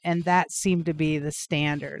 minute, and that seemed to be the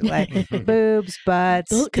standard, like boobs,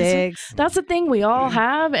 butts, Well, 'cause dicks. That's the thing we all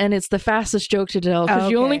have, and it's the fastest joke to tell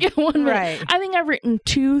because you only Okay. get 1 minute. Right. I think I've written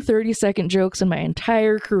 2 30-second jokes in my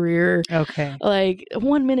entire career. Okay. Like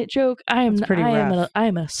 1 minute joke, I am That's pretty rough. I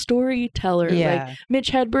am a storyteller. Yeah. Like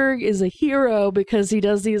Mitch Hedberg is a hero because he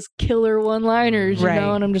does these killer one-liners, you Right.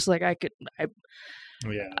 know. And I'm just like,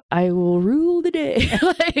 I will rule the day.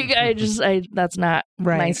 Like that's not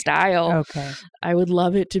my Right. style. Okay. I would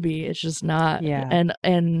love it to be. It's just not. Yeah.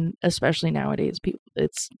 And especially nowadays, people,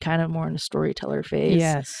 it's kind of more in a storyteller phase.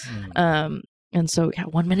 Yes. And so, yeah,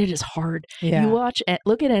 1 minute is hard. Yeah. You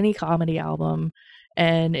look at any comedy album,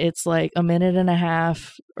 and it's like a minute and a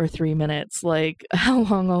half or 3 minutes, like how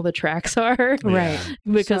long all the tracks are. Right.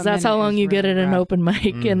 Because So a that's how minute long is you get really at an rough. open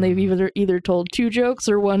mic, and they've either told 2 jokes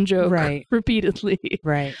or 1 joke Right. repeatedly.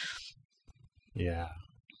 Right. Yeah.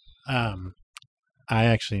 I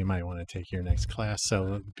actually might want to take your next class,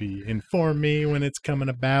 so inform me when it's coming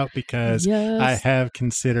about because Yes. I have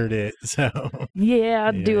considered it. So Yeah,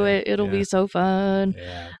 do Yeah, it. It'll yeah. be so fun.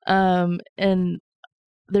 yeah. And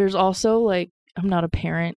there's also like, I'm not a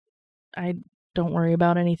parent. I don't worry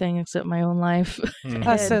about anything except my own life. Mhm.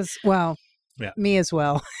 Us as well. Yeah. Me as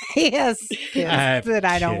well. Yes. have That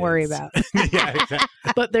I don't worry kids. about. Yeah, exactly.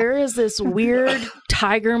 But there is this weird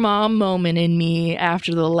tiger mom moment in me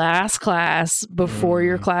after the last class before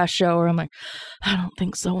your class show where I'm like, I don't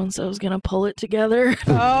think so-and-so is going to pull it together.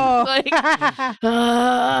 Oh. Like,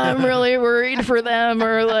 I'm really worried for them,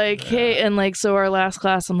 or like, hey, and like, so our last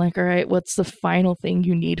class, I'm like, all right, what's the final thing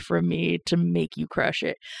you need from me to make you crush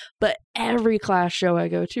it? But every class show I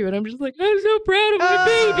go to, and I'm just like, I'm so proud of my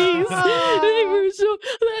babies. They were so,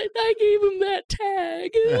 I gave them that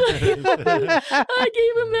tag. I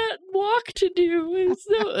gave them that walk to do.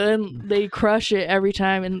 And they crush it every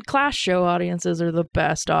time. And class show audiences are the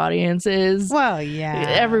best audiences. Well, yeah.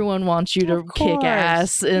 Everyone wants you to Of kick course.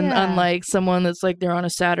 ass, and Yeah. unlike someone that's like they're on a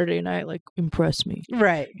Saturday night, like impress me,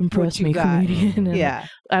 Right. impress What you me, got. comedian. And Yeah.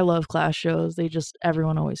 I love class shows.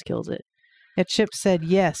 Everyone always kills it. And Chip said,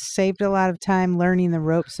 yes, saved a lot of time learning the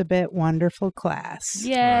ropes a bit. Wonderful class.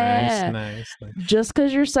 Yeah, Nice. just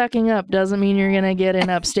because you're sucking up doesn't mean you're gonna get an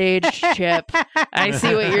upstage, Chip. I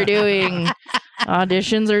see what you're doing.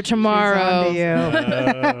 Auditions are tomorrow. She's on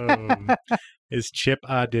to you. Is Chip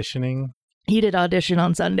auditioning? He did audition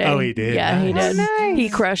on Sunday. Oh, he did? Yeah, he Nice. did. Oh, nice. He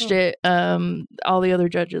crushed it. All the other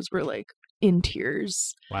judges were like in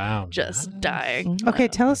tears, Wow. just dying. Okay,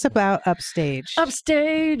 tell us about Upstage.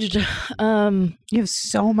 Upstaged. You have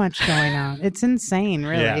so much going on. It's insane,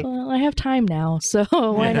 really. Yeah. Well, I have time now, so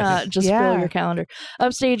why Yes. not just fill Yeah. your calendar?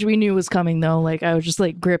 Upstage, we knew was coming though. Like I was just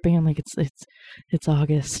like gripping. I'm like, it's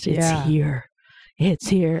August. It's Yeah. here. It's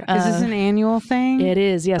here. Is this an annual thing? It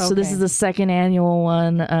is, yes. So this Okay. is the second annual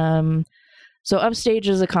one. So Upstage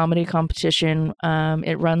is a comedy competition.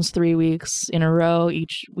 It runs 3 weeks in a row.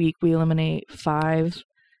 Each week we eliminate 5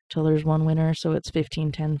 till there's one winner. So it's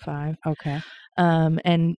 15, 10, 5. Okay.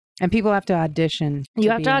 And And people have to audition.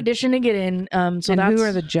 you have be to in. audition to get in. So and that's who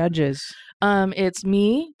are the judges? It's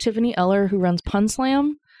me, Tiffany Eller, who runs Pun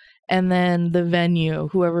Slam, and then the venue,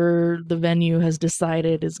 whoever the venue has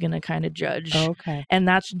decided is going to kind of judge. Oh, okay. And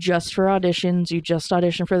that's just for auditions. You just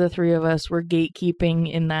audition for the 3 of us. We're gatekeeping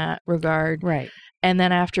in that regard. Right. And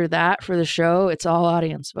then after that, for the show, it's all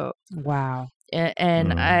audience vote. Wow.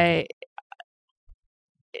 And I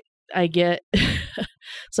get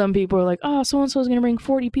some people are like, oh, so-and-so is going to bring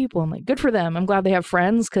 40 people. I'm like, good for them. I'm glad they have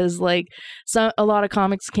friends, because like a lot of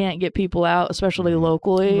comics can't get people out, especially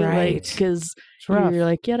locally. Right. Like, because rough. you're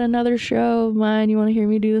like, yet another show of mine. You want to hear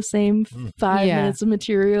me do the same 5 Yeah. minutes of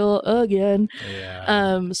material again.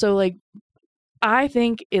 So like, I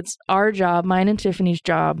think it's our job, mine and Tiffany's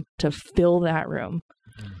job, to fill that room.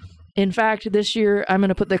 In fact, this year, I'm going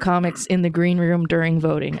to put the comics in the green room during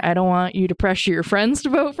voting. I don't want you to pressure your friends to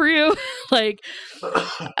vote for you. Like,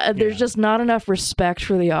 there's just not enough respect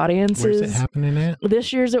for the audiences. Where's it happening at?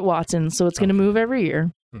 This year's at Watson, so it's going to move every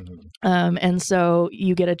year. And so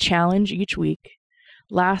you get a challenge each week.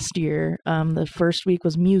 Last year, the first week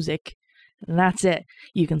was music. And that's it.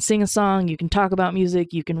 You can sing a song, you can talk about music,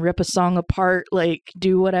 you can rip a song apart, like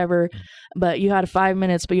do whatever. But you had 5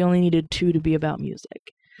 minutes, but you only needed 2 to be about music.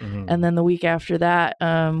 And then the week after that,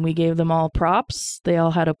 we gave them all props. They all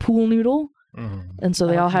had a pool noodle. And so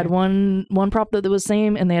they all had one prop that was the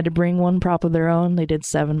same, and they had to bring one prop of their own. They did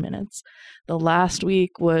 7 minutes. The last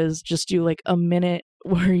week was just do like a minute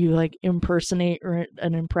where you like impersonate or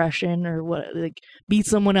an impression or what, like be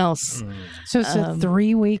someone else. So it's a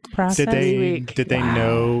 3-week process. Did they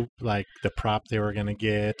know like the prop they were going to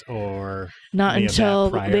get, or not until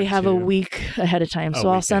they have a week ahead of time? So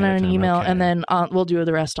I'll send out an email and then we'll do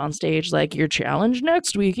the rest on stage. Like, your challenge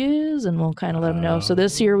next week is, and we'll kind of let them know. So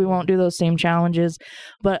this year we won't do those same challenges,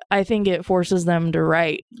 but I think it forces them to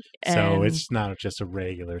write. So it's not just a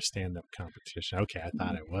regular stand-up competition. Okay, I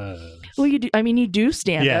thought it was. Well, you do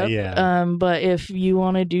stand up. Yeah. But if you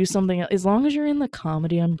want to do something, as long as you're in the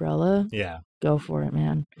comedy umbrella, go for it,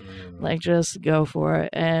 man. Like, just go for it.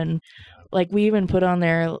 And like, we even put on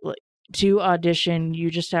there, like, to audition,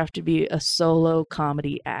 you just have to be a solo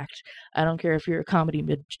comedy act. I don't care if you're a comedy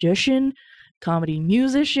magician, comedy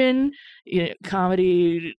musician,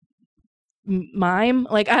 comedy mime,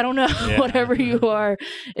 like, I don't know, whatever you are,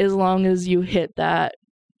 as long as you hit that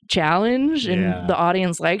challenge and the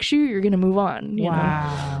audience likes you, you're gonna move on. You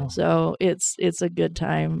know? So it's a good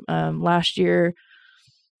time. Last year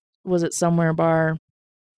was at Somewhere Bar.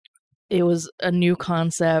 It was a new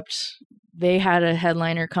concept. They had a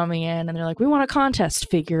headliner coming in and they're like, we want a contest,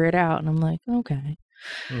 figure it out. And I'm like, okay.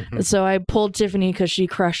 So I pulled Tiffany because she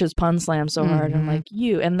crushes Pun Slam so hard. I'm like,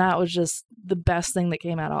 and that was just the best thing that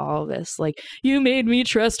came out of all of this. Like, you made me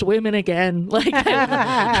trust women again. Like,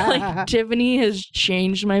 like Tiffany has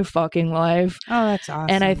changed my fucking life. Oh, that's awesome.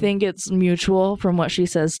 And I think it's mutual from what she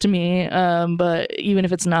says to me. But even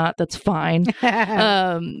if it's not, that's fine.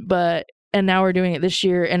 And now we're doing it this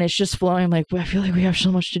year, and it's just flowing. I'm like, I feel like we have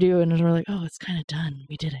so much to do, and we're like, oh, it's kind of done.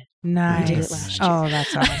 We did it. Nice. We did it last year. Oh,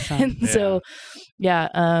 that's awesome. And so,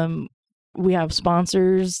 we have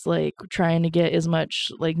sponsors, like, trying to get as much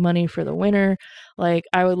like money for the winner. Like,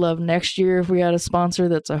 I would love next year if we had a sponsor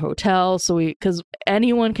that's a hotel, so because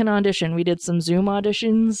anyone can audition. We did some Zoom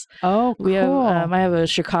auditions. Oh, cool. We have I have a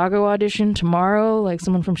Chicago audition tomorrow, like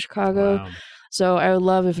someone from Chicago. Wow. So I would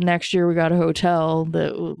love if next year we got a hotel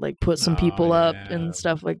that would like put some people up and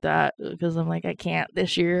stuff like that, because I'm like, I can't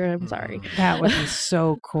this year. I'm sorry. That would be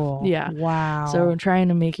so cool. Yeah. Wow. So we're trying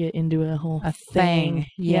to make it into a whole thing.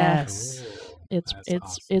 Yes.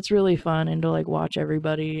 It's really fun, and to like watch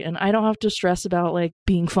everybody, and I don't have to stress about like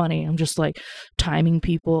being funny. I'm just like timing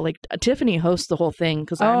people. Like, Tiffany hosts the whole thing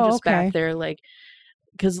because I'm just back there, like,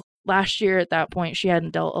 because last year at that point she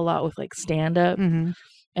hadn't dealt a lot with like stand up.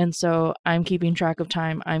 And so I'm keeping track of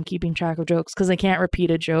time. I'm keeping track of jokes because I can't repeat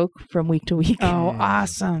a joke from week to week. Oh,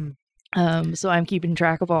 awesome. So I'm keeping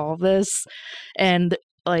track of all of this. And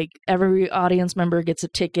like, every audience member gets a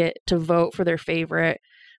ticket to vote for their favorite.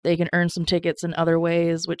 They can earn some tickets in other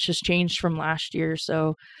ways, which has changed from last year.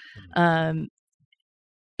 So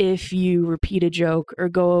if you repeat a joke or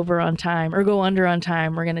go over on time or go under on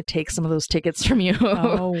time, we're going to take some of those tickets from you.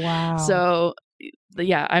 Oh, wow. So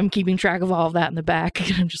yeah, I'm keeping track of all of that in the back.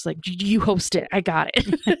 I'm just like, you host it. I got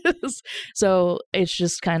it. So it's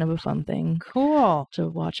just kind of a fun thing. Cool. To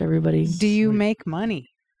watch everybody. Do you make money?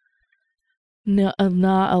 No,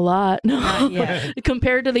 not a lot. No, Not yet.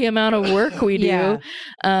 Compared to the amount of work we do.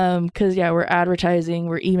 Because we're advertising,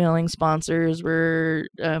 we're emailing sponsors, we're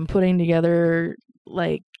putting together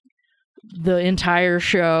like the entire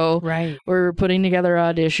show. Right. We're putting together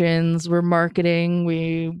auditions. We're marketing.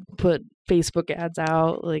 We put Facebook ads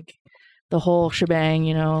out, like the whole shebang,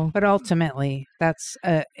 you know. But ultimately, that's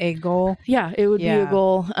a goal. Yeah, it would be a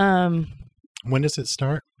goal. When does it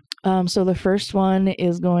start? So the first one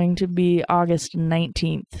is going to be August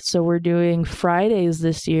 19th. So we're doing Fridays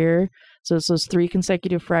this year. So it's those 3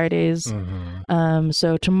 consecutive Fridays. Mhm.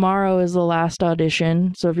 So tomorrow is the last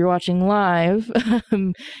audition. So if you're watching live,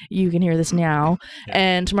 you can hear this now. Yeah.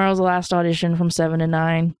 And tomorrow's the last audition from 7 to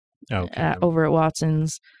 9 Okay. over at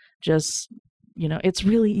Watson's. Just, it's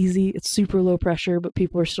really easy. It's super low pressure, but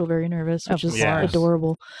people are still very nervous, which Of is course.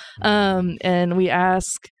 adorable. And we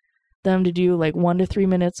ask them to do like 1 to 3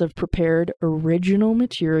 minutes of prepared original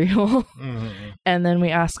material. Mhm. And then we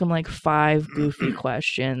ask them like 5 goofy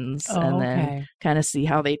questions and then kind of see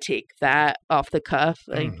how they take that off the cuff.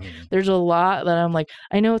 Like Mhm. there's a lot that I'm like,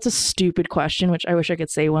 I know it's a stupid question, which I wish I could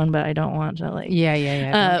say one, but I don't want to like, Yeah.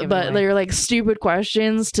 Don't give it but away. they're like stupid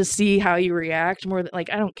questions to see how you react more than like,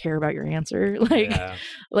 I don't care about your answer. Like, Yeah.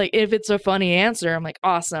 like if it's a funny answer, I'm like,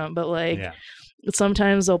 awesome. But like, Yeah.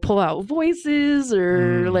 sometimes they'll pull out voices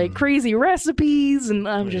or like crazy recipes, and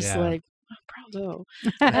I'm just Yeah. like, bravo.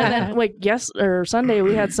 And then like Sunday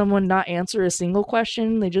we had someone not answer a single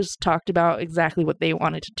question. They just talked about exactly what they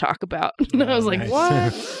wanted to talk about. And I was like, nice.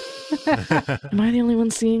 what? Am I the only one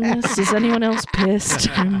seeing this? Is anyone else pissed?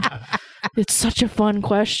 It's such a fun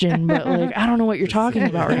question, but like I don't know what you're talking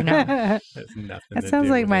about right now. Has nothing That to sounds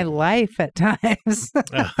do like with my it. life at times.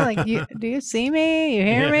 Like, do you see me? You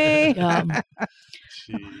hear me?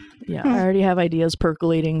 Gee. Yeah, I already have ideas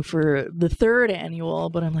percolating for the 3rd annual,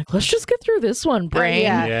 but I'm like, let's just get through this one, brain.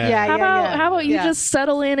 Yeah. How about you Yeah. just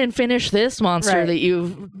settle in and finish this monster Right. that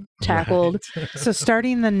you've tackled? Right. So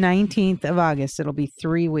starting the 19th of August, it'll be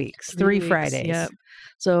 3 weeks, 3 weeks, Fridays. Yep.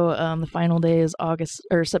 So the final day is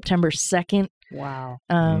September 2nd. Wow.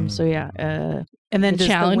 So yeah, And then the does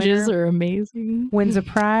challenges the winner are amazing. wins a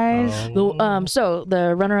prize. Oh. So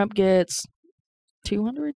the runner-up gets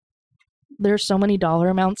 200. There's so many dollar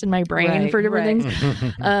amounts in my brain Right, for different right.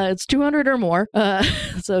 things. It's 200 or more.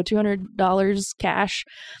 So $200 cash.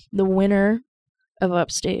 The winner of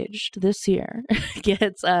Upstaged this year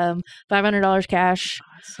gets $500 cash.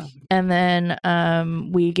 Awesome. And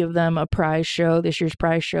then we give them a prize show. This year's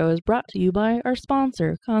prize show is brought to you by our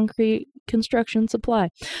sponsor, Concrete Construction Supply.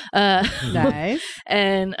 Nice.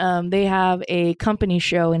 And they have a company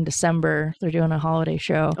show in December. They're doing a holiday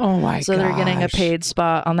show. Oh my So they're getting a gosh. paid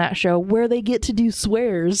spot on that show where they get to do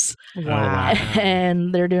swears. Wow.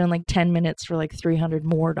 And they're doing like 10 minutes for like $300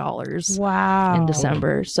 more Wow. in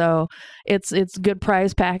December. So it's good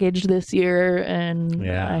prize package this year, and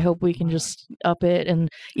Yeah. I hope we can just up it and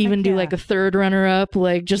even Heck do yeah. like a 3rd runner up,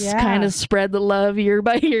 like just Yeah. kind of spread the love year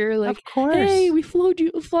by year. Like, Of course. hey, we flued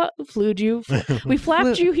you. We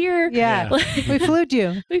flapped you here. Yeah. Like, We flued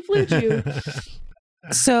you. we flued you.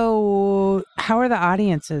 So, how are the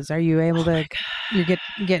audiences? Are you able to? You're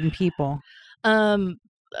getting people.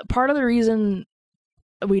 Part of the reason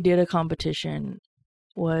we did a competition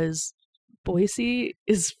was Boise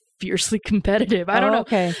is fiercely competitive. I don't know.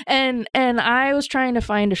 Okay. And I was trying to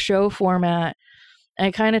find a show format. I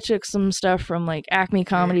kind of took some stuff from like Acme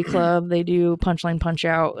Comedy Club. They do Punchline Punch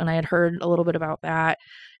Out, and I had heard a little bit about that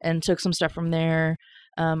and took some stuff from there.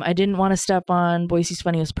 I didn't want to step on Boise's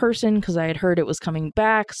Funniest Person because I had heard it was coming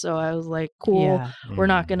back. So I was like, cool, Yeah. we're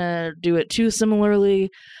not going to do it too similarly.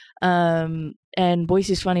 And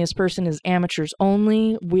Boise's Funniest Person is amateurs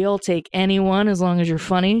only. We'll take anyone as long as you're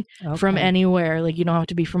funny from Okay. anywhere. Like you don't have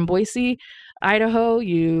to be from Boise, Idaho.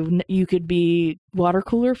 You could be water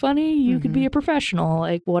cooler funny. You could be a professional,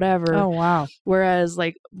 like whatever. Oh wow. Whereas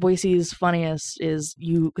like Boise's Funniest is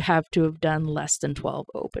you have to have done less than 12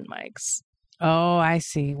 open mics Oh, I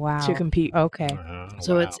see. Wow. to compete. Okay.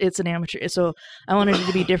 So it's an amateur. So I wanted it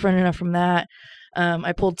to be different enough from that.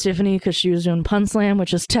 I pulled Tiffany because she was doing Pun Slam,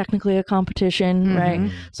 which is technically a competition,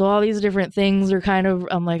 right? So all these different things are kind of,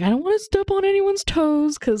 I'm like, I don't want to step on anyone's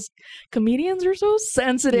toes because comedians are so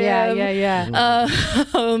sensitive. Yeah.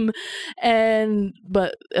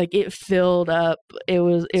 But like it filled up. It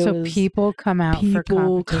was People come out for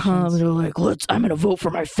people competitions. come. They're like, I'm gonna vote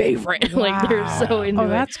for my favorite. Like they're so into Oh, it.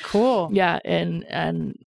 that's cool. Yeah,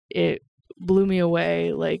 and it blew me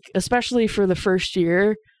away. Like especially for the first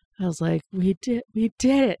year, I was like, we did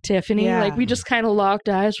it, Tiffany. Yeah. Like we just kind of locked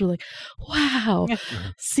eyes. We're like, wow.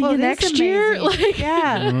 See Well, you it is next year. amazing. Like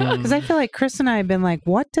Yeah. Because I feel like Chris and I have been like,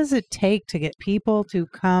 what does it take to get people to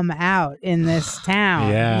come out in this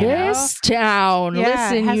town? Yeah. you know? This town. Yeah,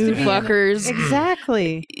 it Listen, has you to be fuckers.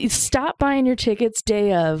 Exactly. Stop buying your tickets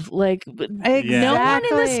day of. Like Exactly. no one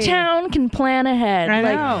in this town can plan ahead. I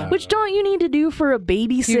like know. which don't you need to do for a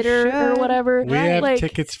babysitter or should. whatever? We have like,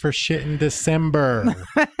 tickets for shit in December.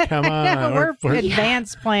 Come on. We're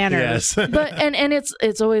advanced planners. Yes. But and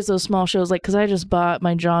it's always those small shows, like, because I just bought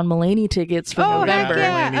my John Mulaney tickets for November. heck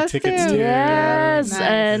yeah, Mulaney us tickets too. too. Yes. Nice.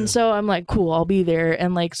 And so I'm like, cool, I'll be there.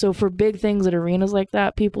 And like, so for big things at arenas like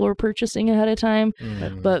that, people are purchasing ahead of time.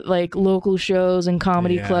 Mm. But like local shows and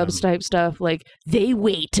comedy Yeah. clubs type stuff, like they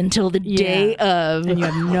wait until the day of. And you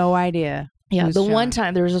have no idea. Yeah. who's The one showing.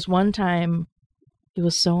 time, there was this one time, it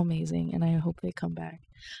was so amazing. And I hope they come back.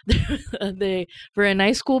 They, for a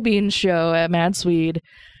Nice School Beans show at Mad Swede,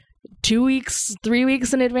 3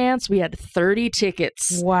 weeks in advance, we had 30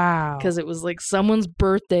 tickets. Wow. Because it was like someone's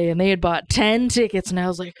birthday and they had bought 10 tickets. And I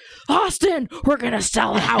was like, Austin, we're going to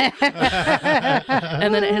sell out.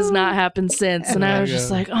 And then it has not happened since. And I was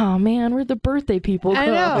just like, oh man, where'd the birthday people go? I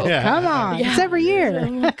know. Yeah. Come on. It's every year.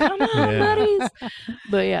 I'm like, come on, Yeah. buddies.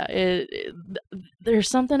 But yeah, there's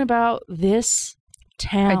something about this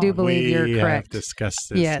town. I do believe you're We have correct. discussed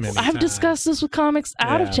this Yes. many I've times. discussed this with comics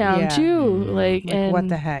out of Yeah. town Yeah. too. Mhm. Like, Like, and what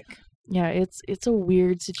the heck? yeah, it's a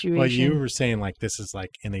weird situation. Well, you were saying like this is like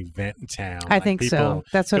an event town. I Like, think so. people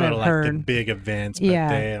That's what go I've to like heard. the big events, but Yeah.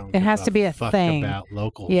 they don't It give has to be a fuck thing. about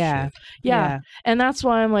local Yeah. shit. yeah. And that's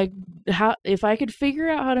why I'm like, how if I could figure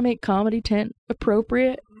out how to make comedy tent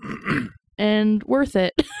appropriate and worth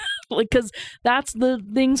it, like, because that's the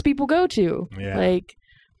things people go to, Yeah. like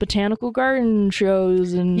botanical garden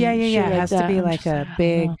shows and Yeah. shit It like has to that. be I'm like just a I don't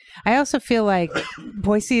big. know. I also feel like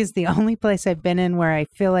Boise is the only place I've been in where I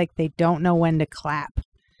feel like they don't know when to clap.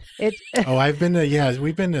 It Oh, I've been to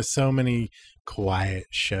we've been to so many quiet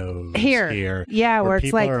shows Here. Yeah, where it's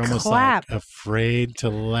people like are almost clap. like afraid to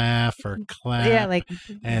laugh or clap. Yeah, like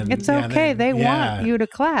and it's yeah, okay. They want you to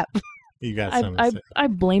clap. You got something to say. I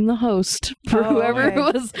blame the host for Oh, whoever okay.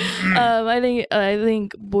 it was. I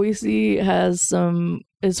think Boise has some,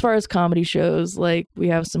 as far as comedy shows, like we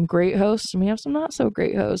have some great hosts and we have some not so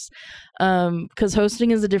great hosts. Because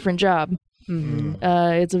hosting is a different job. Mhm.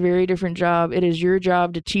 It's a very different job. It is your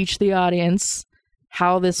job to teach the audience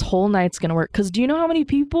how this whole night's going to work. Because do you know how many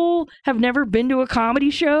people have never been to a comedy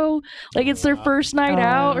show? Like it's their first night Oh,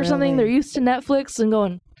 out or something. really? They're used to Netflix and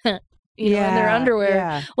going, in their underwear.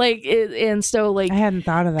 Yeah. Like, and so like I hadn't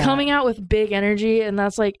thought of that. coming out with big energy. And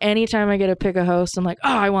that's like anytime I get to pick a host, I'm like, oh,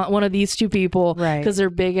 I want one of these two people Right. because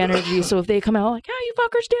they're big energy. So if they come out like, how you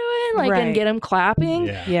fuckers doing? Like, Right. and get them clapping.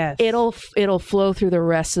 Yeah. Yes. It'll flow through the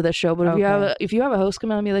rest of the show. But if you have a host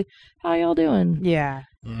come out and be like, how y'all doing? Yeah.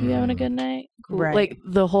 You having a good night? Cool. Right. Like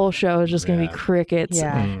the whole show is just gonna Yeah. be crickets.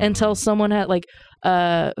 Yeah. Until someone had like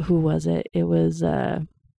who was it? It was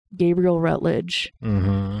Gabriel Rutledge.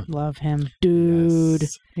 Mm-hmm. Love him. Dude.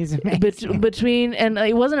 Yes. He's amazing. Between and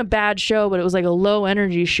it wasn't a bad show, but it was like a low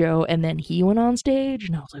energy show. And then he went on stage,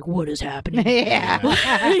 and I was like, "What is happening?" yeah.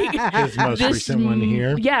 His most This- recent one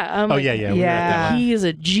here. Yeah. Oh yeah, yeah. we were at that one. He is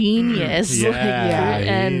a genius. Yeah, Like,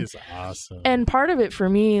 and he's awesome. and part of it for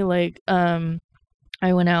me, like,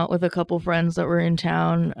 I went out with a couple friends that were in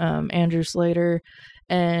town, Andrew Slater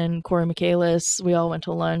and Corey Michaelis. We all went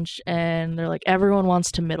to lunch, and they're like, everyone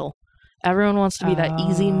wants to middle. Everyone wants to be that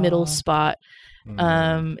easy Oh. middle spot.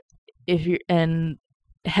 Mhm. If you're and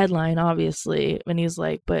headline, obviously, and he's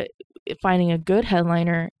like, but finding a good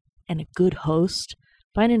headliner and a good host,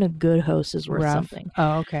 finding a good host is worth Rough. something.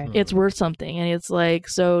 Oh, okay. It's worth something. And it's like,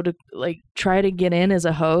 so to like try to get in as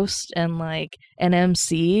a host and like an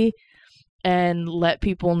MC and let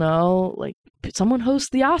people know, like, someone hosts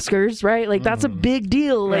the Oscars, right? Like that's a Mhm. big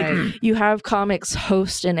deal. Like Right. you have comics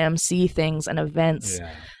host and MC things and events. Yeah.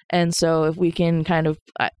 And so if we can kind of,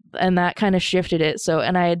 and that kind of shifted it. So,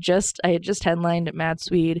 and I had just headlined at Mad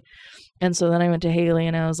Swede. And so then I went to Haley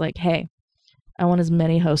and I was like, hey, I want as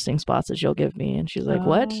many hosting spots as you'll give me. And she's like,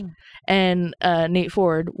 what? Oh. And Nate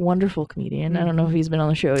Ford, wonderful comedian. I don't know if he's been on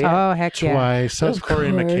the show yet. Oh, heck yeah. Twice. So Of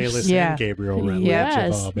Corey course. Michaelis Yeah. and Gabriel Rutledge Yes.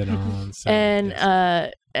 have all been on. So, And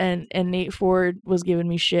yes. and Nate Ford was giving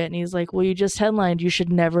me shit, and he's like, well, you just headlined, you should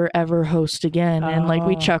never ever host again. And like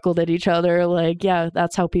we Oh. chuckled at each other, like, yeah,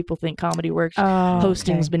 that's how people think comedy works. Oh,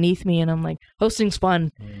 Hosting's okay. beneath me. And I'm like, hosting's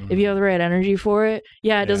fun if you have the right energy for it.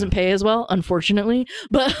 Yeah, it doesn't pay as well, unfortunately,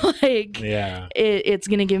 but like Yeah. it's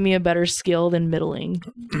gonna give me a better skill than middling.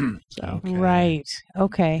 So Okay. Right.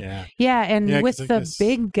 Okay. Yeah. Yeah, and Yeah, 'cause with I the guess-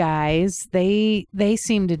 big guys, they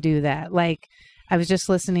seem to do that. Like I was just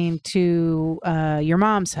listening to Your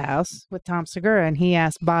Mom's House with Tom Segura, and he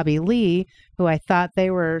asked Bobby Lee, who I thought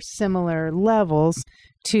they were similar levels,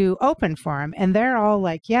 to open for him, and they're all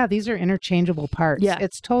like, "Yeah, these are interchangeable parts. Yeah.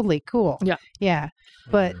 It's totally cool." Yeah. yeah.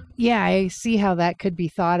 But yeah, I see how that could be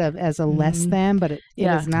thought of as a less Mhm. than, but it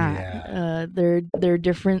Yeah. is not. Yeah. they're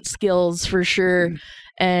different skills for sure.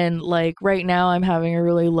 And like right now I'm having a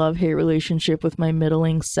really love-hate relationship with my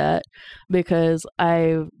middling set because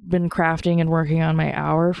I've been crafting and working on my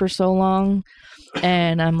hour for so long.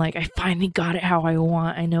 And I'm like, I finally got it how I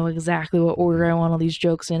want. I know exactly what order I want all these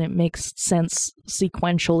jokes in. It makes sense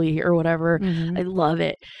sequentially or whatever. Mhm. I love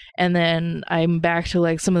it. And then I'm back to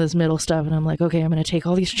like some of this middle stuff. And I'm like, okay, I'm going to take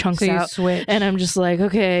all these chunks So you out. switch. And I'm just like,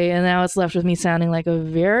 okay. And now it's left with me sounding like a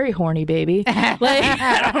very horny baby. Like,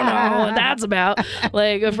 I don't know what that's about.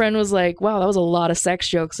 Like, a friend was like, wow, that was a lot of sex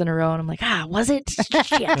jokes in a row. And I'm like, was it?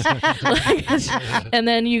 Shit. Like, and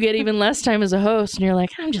then you get even less time as a host and you're like,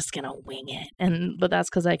 I'm just going to wing it. But that's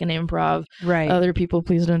because I can improv. Right. Other people,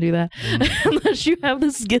 please don't do that unless you have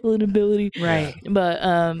the skill and ability. Right. But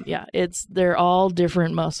yeah, they're all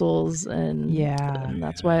different muscles, and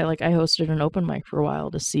that's why like I hosted an open mic for a while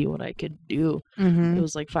to see what I could do. Mhm. It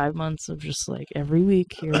was like 5 months of just like every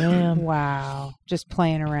week here I am. Wow. Just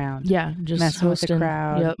playing around. Yeah, just Messing with the hosting.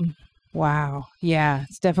 crowd. Yep. Wow. Yeah.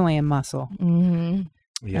 It's definitely a muscle, hmm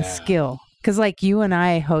a skill. Because like you and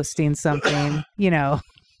I hosting something, like,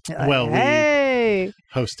 Well, we- hey,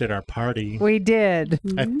 Hosted our party. we did.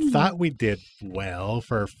 I thought we did well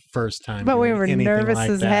for our first time. But we doing were anything nervous like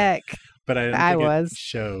as that. heck. But I, don't I think was. It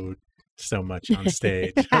showed so much on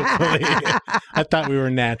stage. Hopefully. I thought we were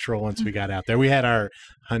natural once we got out there. We had our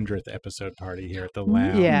 100th episode party here at the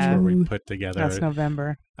lounge Yeah. where we put together. That's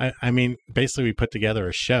November. I mean, basically, we put together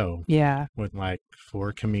a show Yeah. with like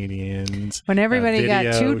 4 comedians. When everybody got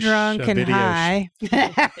video too drunk sh- a and video high.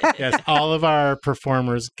 Yes, all of our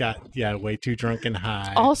performers got way too drunk and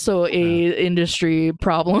high. Also a industry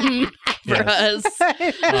problem for Yes.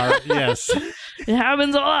 us. Yes. It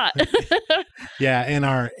happens a lot. Yeah, and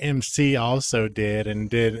our MC also did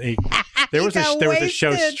there was got a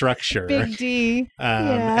show wasted. structure. Big D.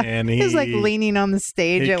 Yeah. And He was like leaning on the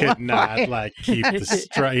stage he at could one not point. like keep the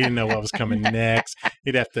strut. He didn't know what was coming next.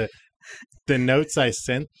 He'd have to. The notes I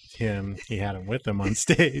sent him, he had them with him on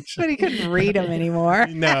stage. But he couldn't read them anymore.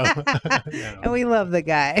 No. And we love the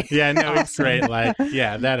guy. Yeah, no, it's great. Like,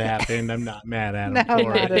 yeah, that happened. I'm not mad at him No,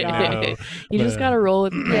 for not it. at all. No, You just but, got to roll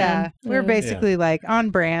with it. Yeah. man. We're basically like on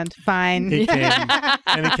brand. Fine. He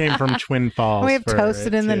came from Twin Falls. We have for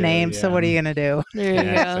toasted it, in the too, name, so what are you going to do? There you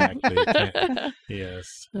Yeah, go. exactly. Yes.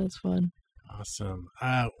 That's fun. Awesome.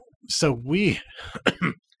 So we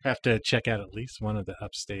have to check out at least one of the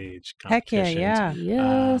upstage Heck yeah, competitions.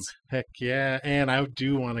 yeah. Yes. Heck yeah. And I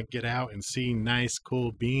do want to get out and see nice,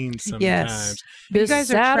 cool beans sometimes. Yes. This guys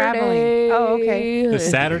are Saturday. traveling. Oh, okay. This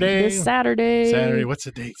Saturday? This Saturday. Saturday. What's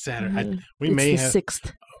the date? Saturday. We it's may the have.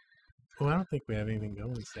 6th. Well, I don't think we have anything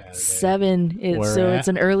going Saturday. 7. Where So at? it's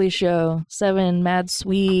an early show. 7 Mad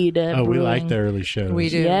Swede. Oh, we like the early shows. We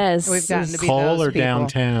do. Yes. We've gotten to be Cole those or people.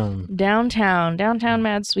 downtown? Downtown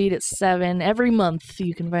Mad Swede at 7 every month.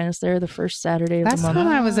 You can find us there the first Saturday of Last the time month.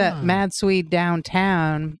 I was Ah. at Mad Swede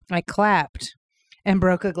downtown, I clapped and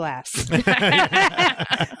broke a glass.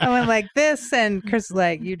 I went like this, and Chris was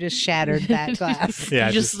like, you just shattered that glass. Yeah,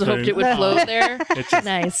 you just just hoped it would No. float there. It just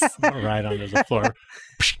Nice. right onto the floor.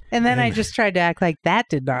 And then I just tried to act like that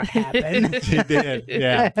did not happen. She did.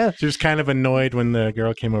 Yeah. She was kind of annoyed when the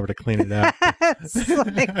girl came over to clean it up. It's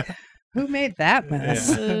like, who made that mess?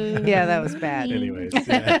 Yeah, that was bad. Anyways.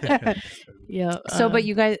 Yeah. Yeah. So, but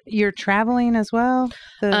you guys, you're traveling as well?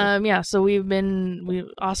 Yeah, so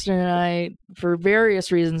Austin and I, for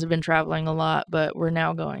various reasons, have been traveling a lot, but we're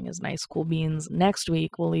now going as Nice Cool Beans next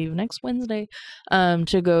week. We'll leave next Wednesday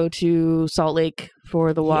to go to Salt Lake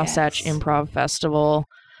for the Wasatch Yes. Improv Festival.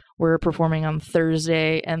 We're performing on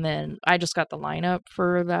Thursday, and then I just got the lineup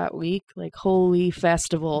for that week. Like, holy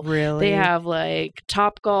festival. Really? They have like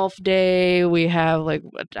Top Golf Day. We have like,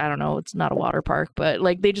 I don't know, it's not a water park, but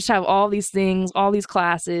like they just have all these things, all these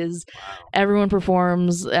classes. Everyone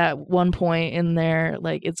performs at one point in there.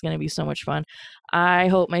 Like, it's going to be so much fun. I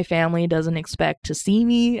hope my family doesn't expect to see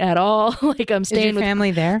me at all. Like, I'm Is staying your with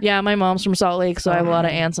family there? yeah, my mom's from Salt Lake, so I have a lot of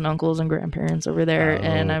Okay. aunts and uncles and grandparents over there. Oh,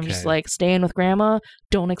 and I'm just okay. like, staying with grandma.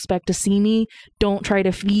 Don't expect to see me. Don't try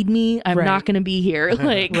to feed me. I'm Right. not going to be here.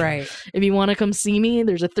 Like, Right. if you want to come see me,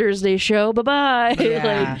 there's a Thursday show. Bye-bye.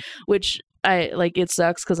 Yeah. Like, which I like, it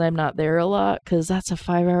sucks because I'm not there a lot because that's a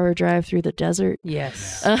 5-hour drive through the desert.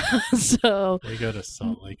 Yes. So, We go to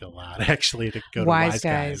Salt Lake a lot, actually, to go Wise to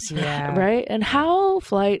Wise guys. Yeah. right? And how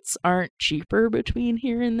flights aren't cheaper between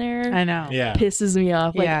here and there. I know. Yeah. Pisses me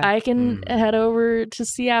off. Like, Yeah. I can head over to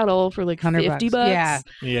Seattle for like $50 $100. bucks. Yeah.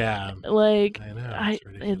 Yeah. Like, I know. I, It's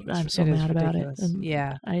ridiculous. I'm so It is mad about it. ridiculous. And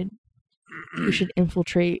Yeah. we should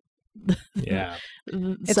infiltrate Yeah.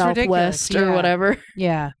 the It's Southwest ridiculous, or yeah. whatever.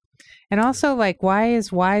 Yeah. And also, like, why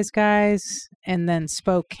is Wise Guys and then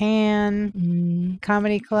Spokane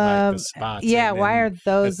Comedy Club? Like the spots, yeah, and why then are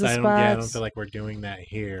those the I spots? don't feel like we're doing that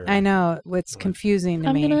here. I know. It's confusing to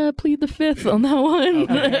I'm me. gonna plead the fifth on that one.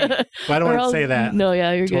 Okay. But I don't Or want to I'll- say that. No,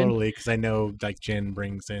 yeah, you're good. Totally, because I know like Jen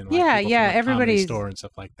brings in like, Yeah, people yeah, from the comedy everybody's- store and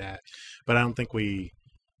stuff like that. But I don't think we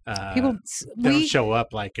People, don't show up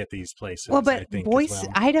like at these places. well, I but think, Boise, as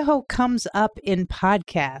well. Idaho comes up in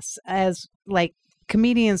podcasts as like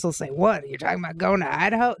comedians will say, "What you're talking about going to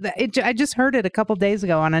Idaho?" I just heard it a couple days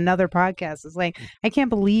ago on another podcast. It's like I can't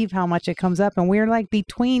believe how much it comes up, and we're like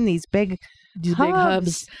between these big These big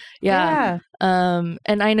hubs. Yeah. And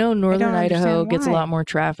I know Northern Idaho understand gets a why. lot more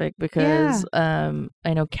traffic because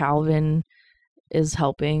I know Calvin is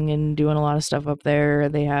helping and doing a lot of stuff up there.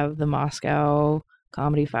 They have the Moscow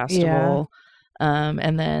Comedy Festival.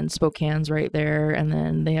 And then Spokane's right there, and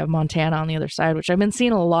then they have Montana on the other side, which I've been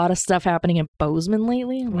seeing a lot of stuff happening in Bozeman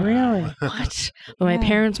lately. I'm like, Really? what? But my Yeah.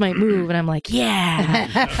 parents might move, and I'm like,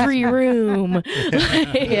 yeah, free room.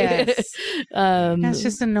 Yes. Um, That's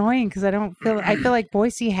just annoying because I feel like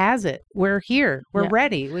Boise has it. We're here. We're Yeah.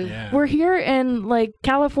 ready. Yeah. we're here, and like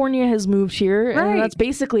California has moved here, Right. and that's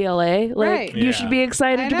basically LA. Like Right. you Yeah. should be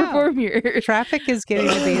excited I to know. perform here. Traffic is getting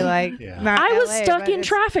to be like. Yeah. Not I was LA, stuck but in it's-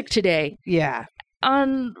 traffic today Yeah.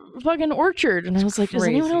 on fucking Orchard, and I was like, "Is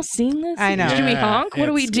anyone crazy. else seeing this? I know. Should we Yeah, honk? What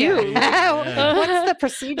do we it's- do?" Yeah. What's the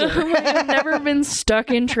procedure? I'm like, I've never been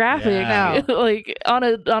stuck in traffic, Yeah. like on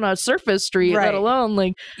a surface street, Right. let alone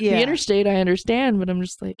like Yeah. the interstate. I understand, but I'm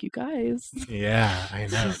just like, you guys, Yeah, I know.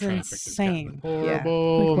 This is Traffic has insane. gotten Yeah.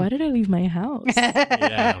 horrible. like, why did I leave my house?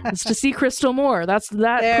 Yeah, It's to see Crystal Moore. That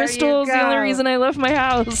There Crystal is you the only go. reason I left my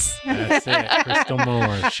house. that's it. Crystal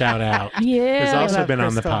Moore, shout out. Yeah. Who's also love been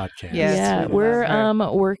on the Crystal. podcast. Yes, yeah, we we're love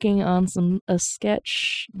her. working on a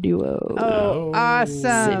sketch duo Oh,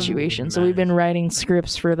 awesome. situation. So we've been writing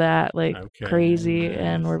scripts for that like Okay, crazy, nice.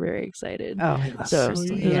 and we're very excited. Oh, I love So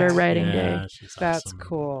Crystal. this is our writing day. she's That's awesome.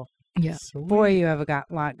 cool. Yeah. Sweet. Boy, you have a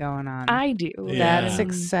lot going on. I do. Yeah. That's And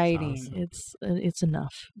exciting. Awesome. It's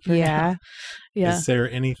enough. for Yeah. now. Yeah. Is there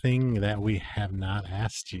anything that we have not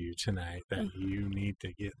asked you tonight that you need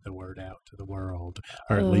to get the word out to the world,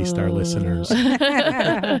 or at least our listeners?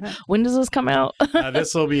 When does this come out?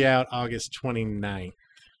 This will be out August 29th.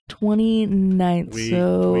 29th.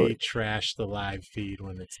 so We trash the live feed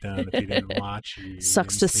when it's done. If you didn't watch, you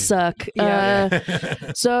sucks to didn't see it. suck.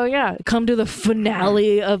 Yeah. So yeah, come to the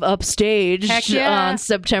finale of Upstage Heck yeah. on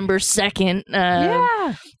September 2nd.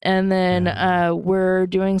 Yeah. And then we're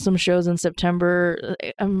doing some shows in September.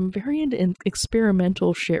 I'm very into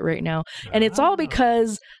experimental shit right now. And it's all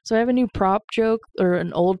because, so I have a new prop joke, or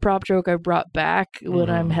an old prop joke I brought back when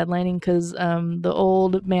I'm headlining, because the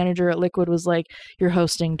old manager at Liquid was like, "You're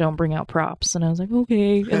hosting, don't bring out props." And I was like,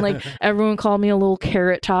 okay. And like everyone called me a little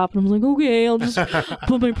carrot top. And I was like, okay, I'll just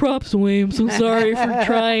put my props away. I'm so sorry for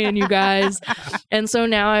trying, you guys. And so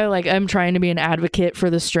now I'm trying to be an advocate for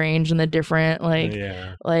the strange and the different.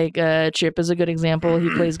 Like Chip is a good example. He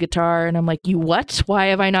plays guitar, and I'm like, you what? Why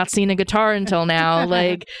have I not seen a guitar until now?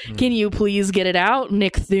 Like, can you please get it out?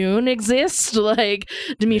 Nick Thune exists. Like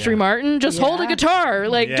Dimitri Martin, just hold a Yeah. guitar.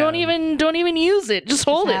 Like, Yeah. don't even use it. Just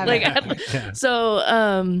hold it. have Like, Yeah.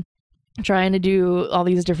 so trying to do all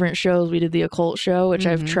these different shows. We did the occult show, which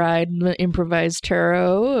I've tried the improvised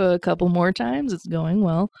tarot a couple more times. It's going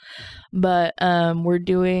well. But we're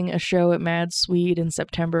doing a show at Mad Swede in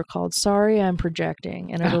September called Sorry, I'm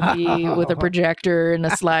Projecting. And it'll be with a projector and a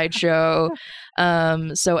slideshow.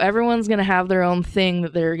 So everyone's going to have their own thing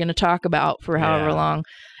that they're going to talk about for however Yeah. long.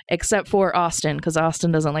 Except for Austin, because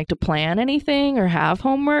Austin doesn't like to plan anything or have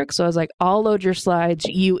homework. So I was like, I'll load your slides,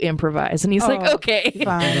 you improvise. And he's like, Oh, okay.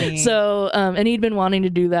 Funny. So, and he'd been wanting to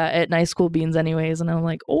do that at Nice Cool Beans anyways. And I'm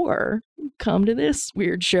like, or come to this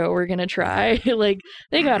weird show we're going to try. Like,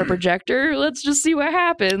 they got a projector. Let's just see what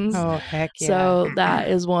happens. Oh, heck yeah. So that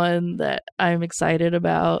is one that I'm excited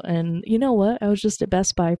about. And you know what? I was just at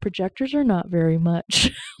Best Buy. Projectors are not very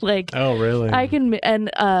much. Like, Oh, really? I can, and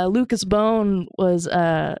Lucas Bone was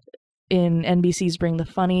in NBC's Bring the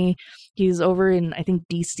Funny. He's over in, I think,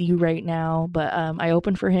 DC right now, but I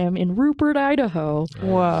opened for him in Rupert, Idaho,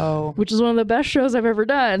 Whoa. which is one of the best shows I've ever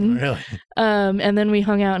done. Really? And then we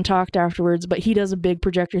hung out and talked afterwards, but he does a big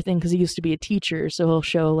projector thing because he used to be a teacher, so he'll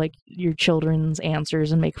show like your children's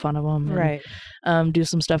answers and make fun of them. And, Right. do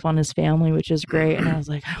some stuff on his family, which is great. And I was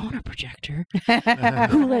like, I want a projector.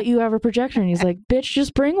 Who let you have a projector? And he's like, bitch,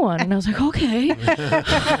 just bring one. And I was like, okay,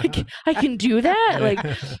 I can do that. Like,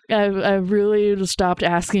 I really stopped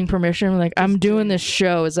asking permission production. I'm like, I'm doing this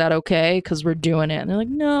show. Is that okay? Because we're doing it. And they're like,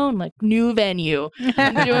 no. I'm like, new venue.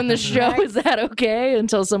 I'm doing the show. Is that okay?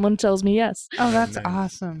 Until someone tells me yes. Oh, that's Nice.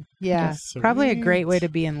 awesome. Yeah. That's Probably a sweet. great way to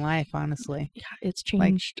be in life, honestly. Yeah, it's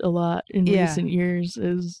changed a lot in recent years.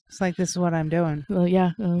 Is It's like, this is what I'm doing. well,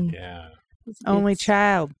 yeah. Yeah. Only it's-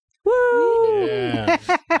 child. Woo! Yeah.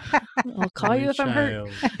 I'll call you if I'm hurt.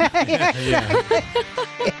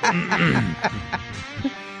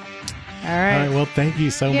 All All right. right. Well, thank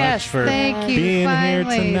you so Yes, much for thank you. being here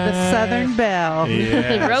Finally, tonight. the Southern Belle.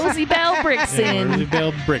 Yeah. Rosie Bell Brixton.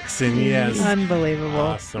 Roosevelt Brixton, yes. Unbelievable.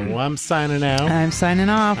 Awesome. Well, I'm signing out. I'm signing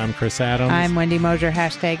off. I'm Chris Adams. I'm Wendy Mosier.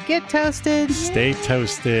 Hashtag get toasted. Stay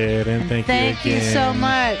toasted, and thank you you again. so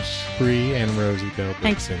much. Bree and Rosie Bell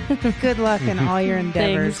Thanks. Brixton. Good luck in all your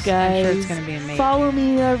endeavors. Thanks, guys. I'm sure it's going to be amazing. Follow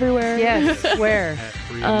me everywhere. Yes. Where?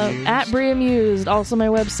 At Bree At Muse. Bria Mused. Also, my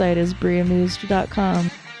website is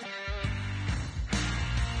briamused.com.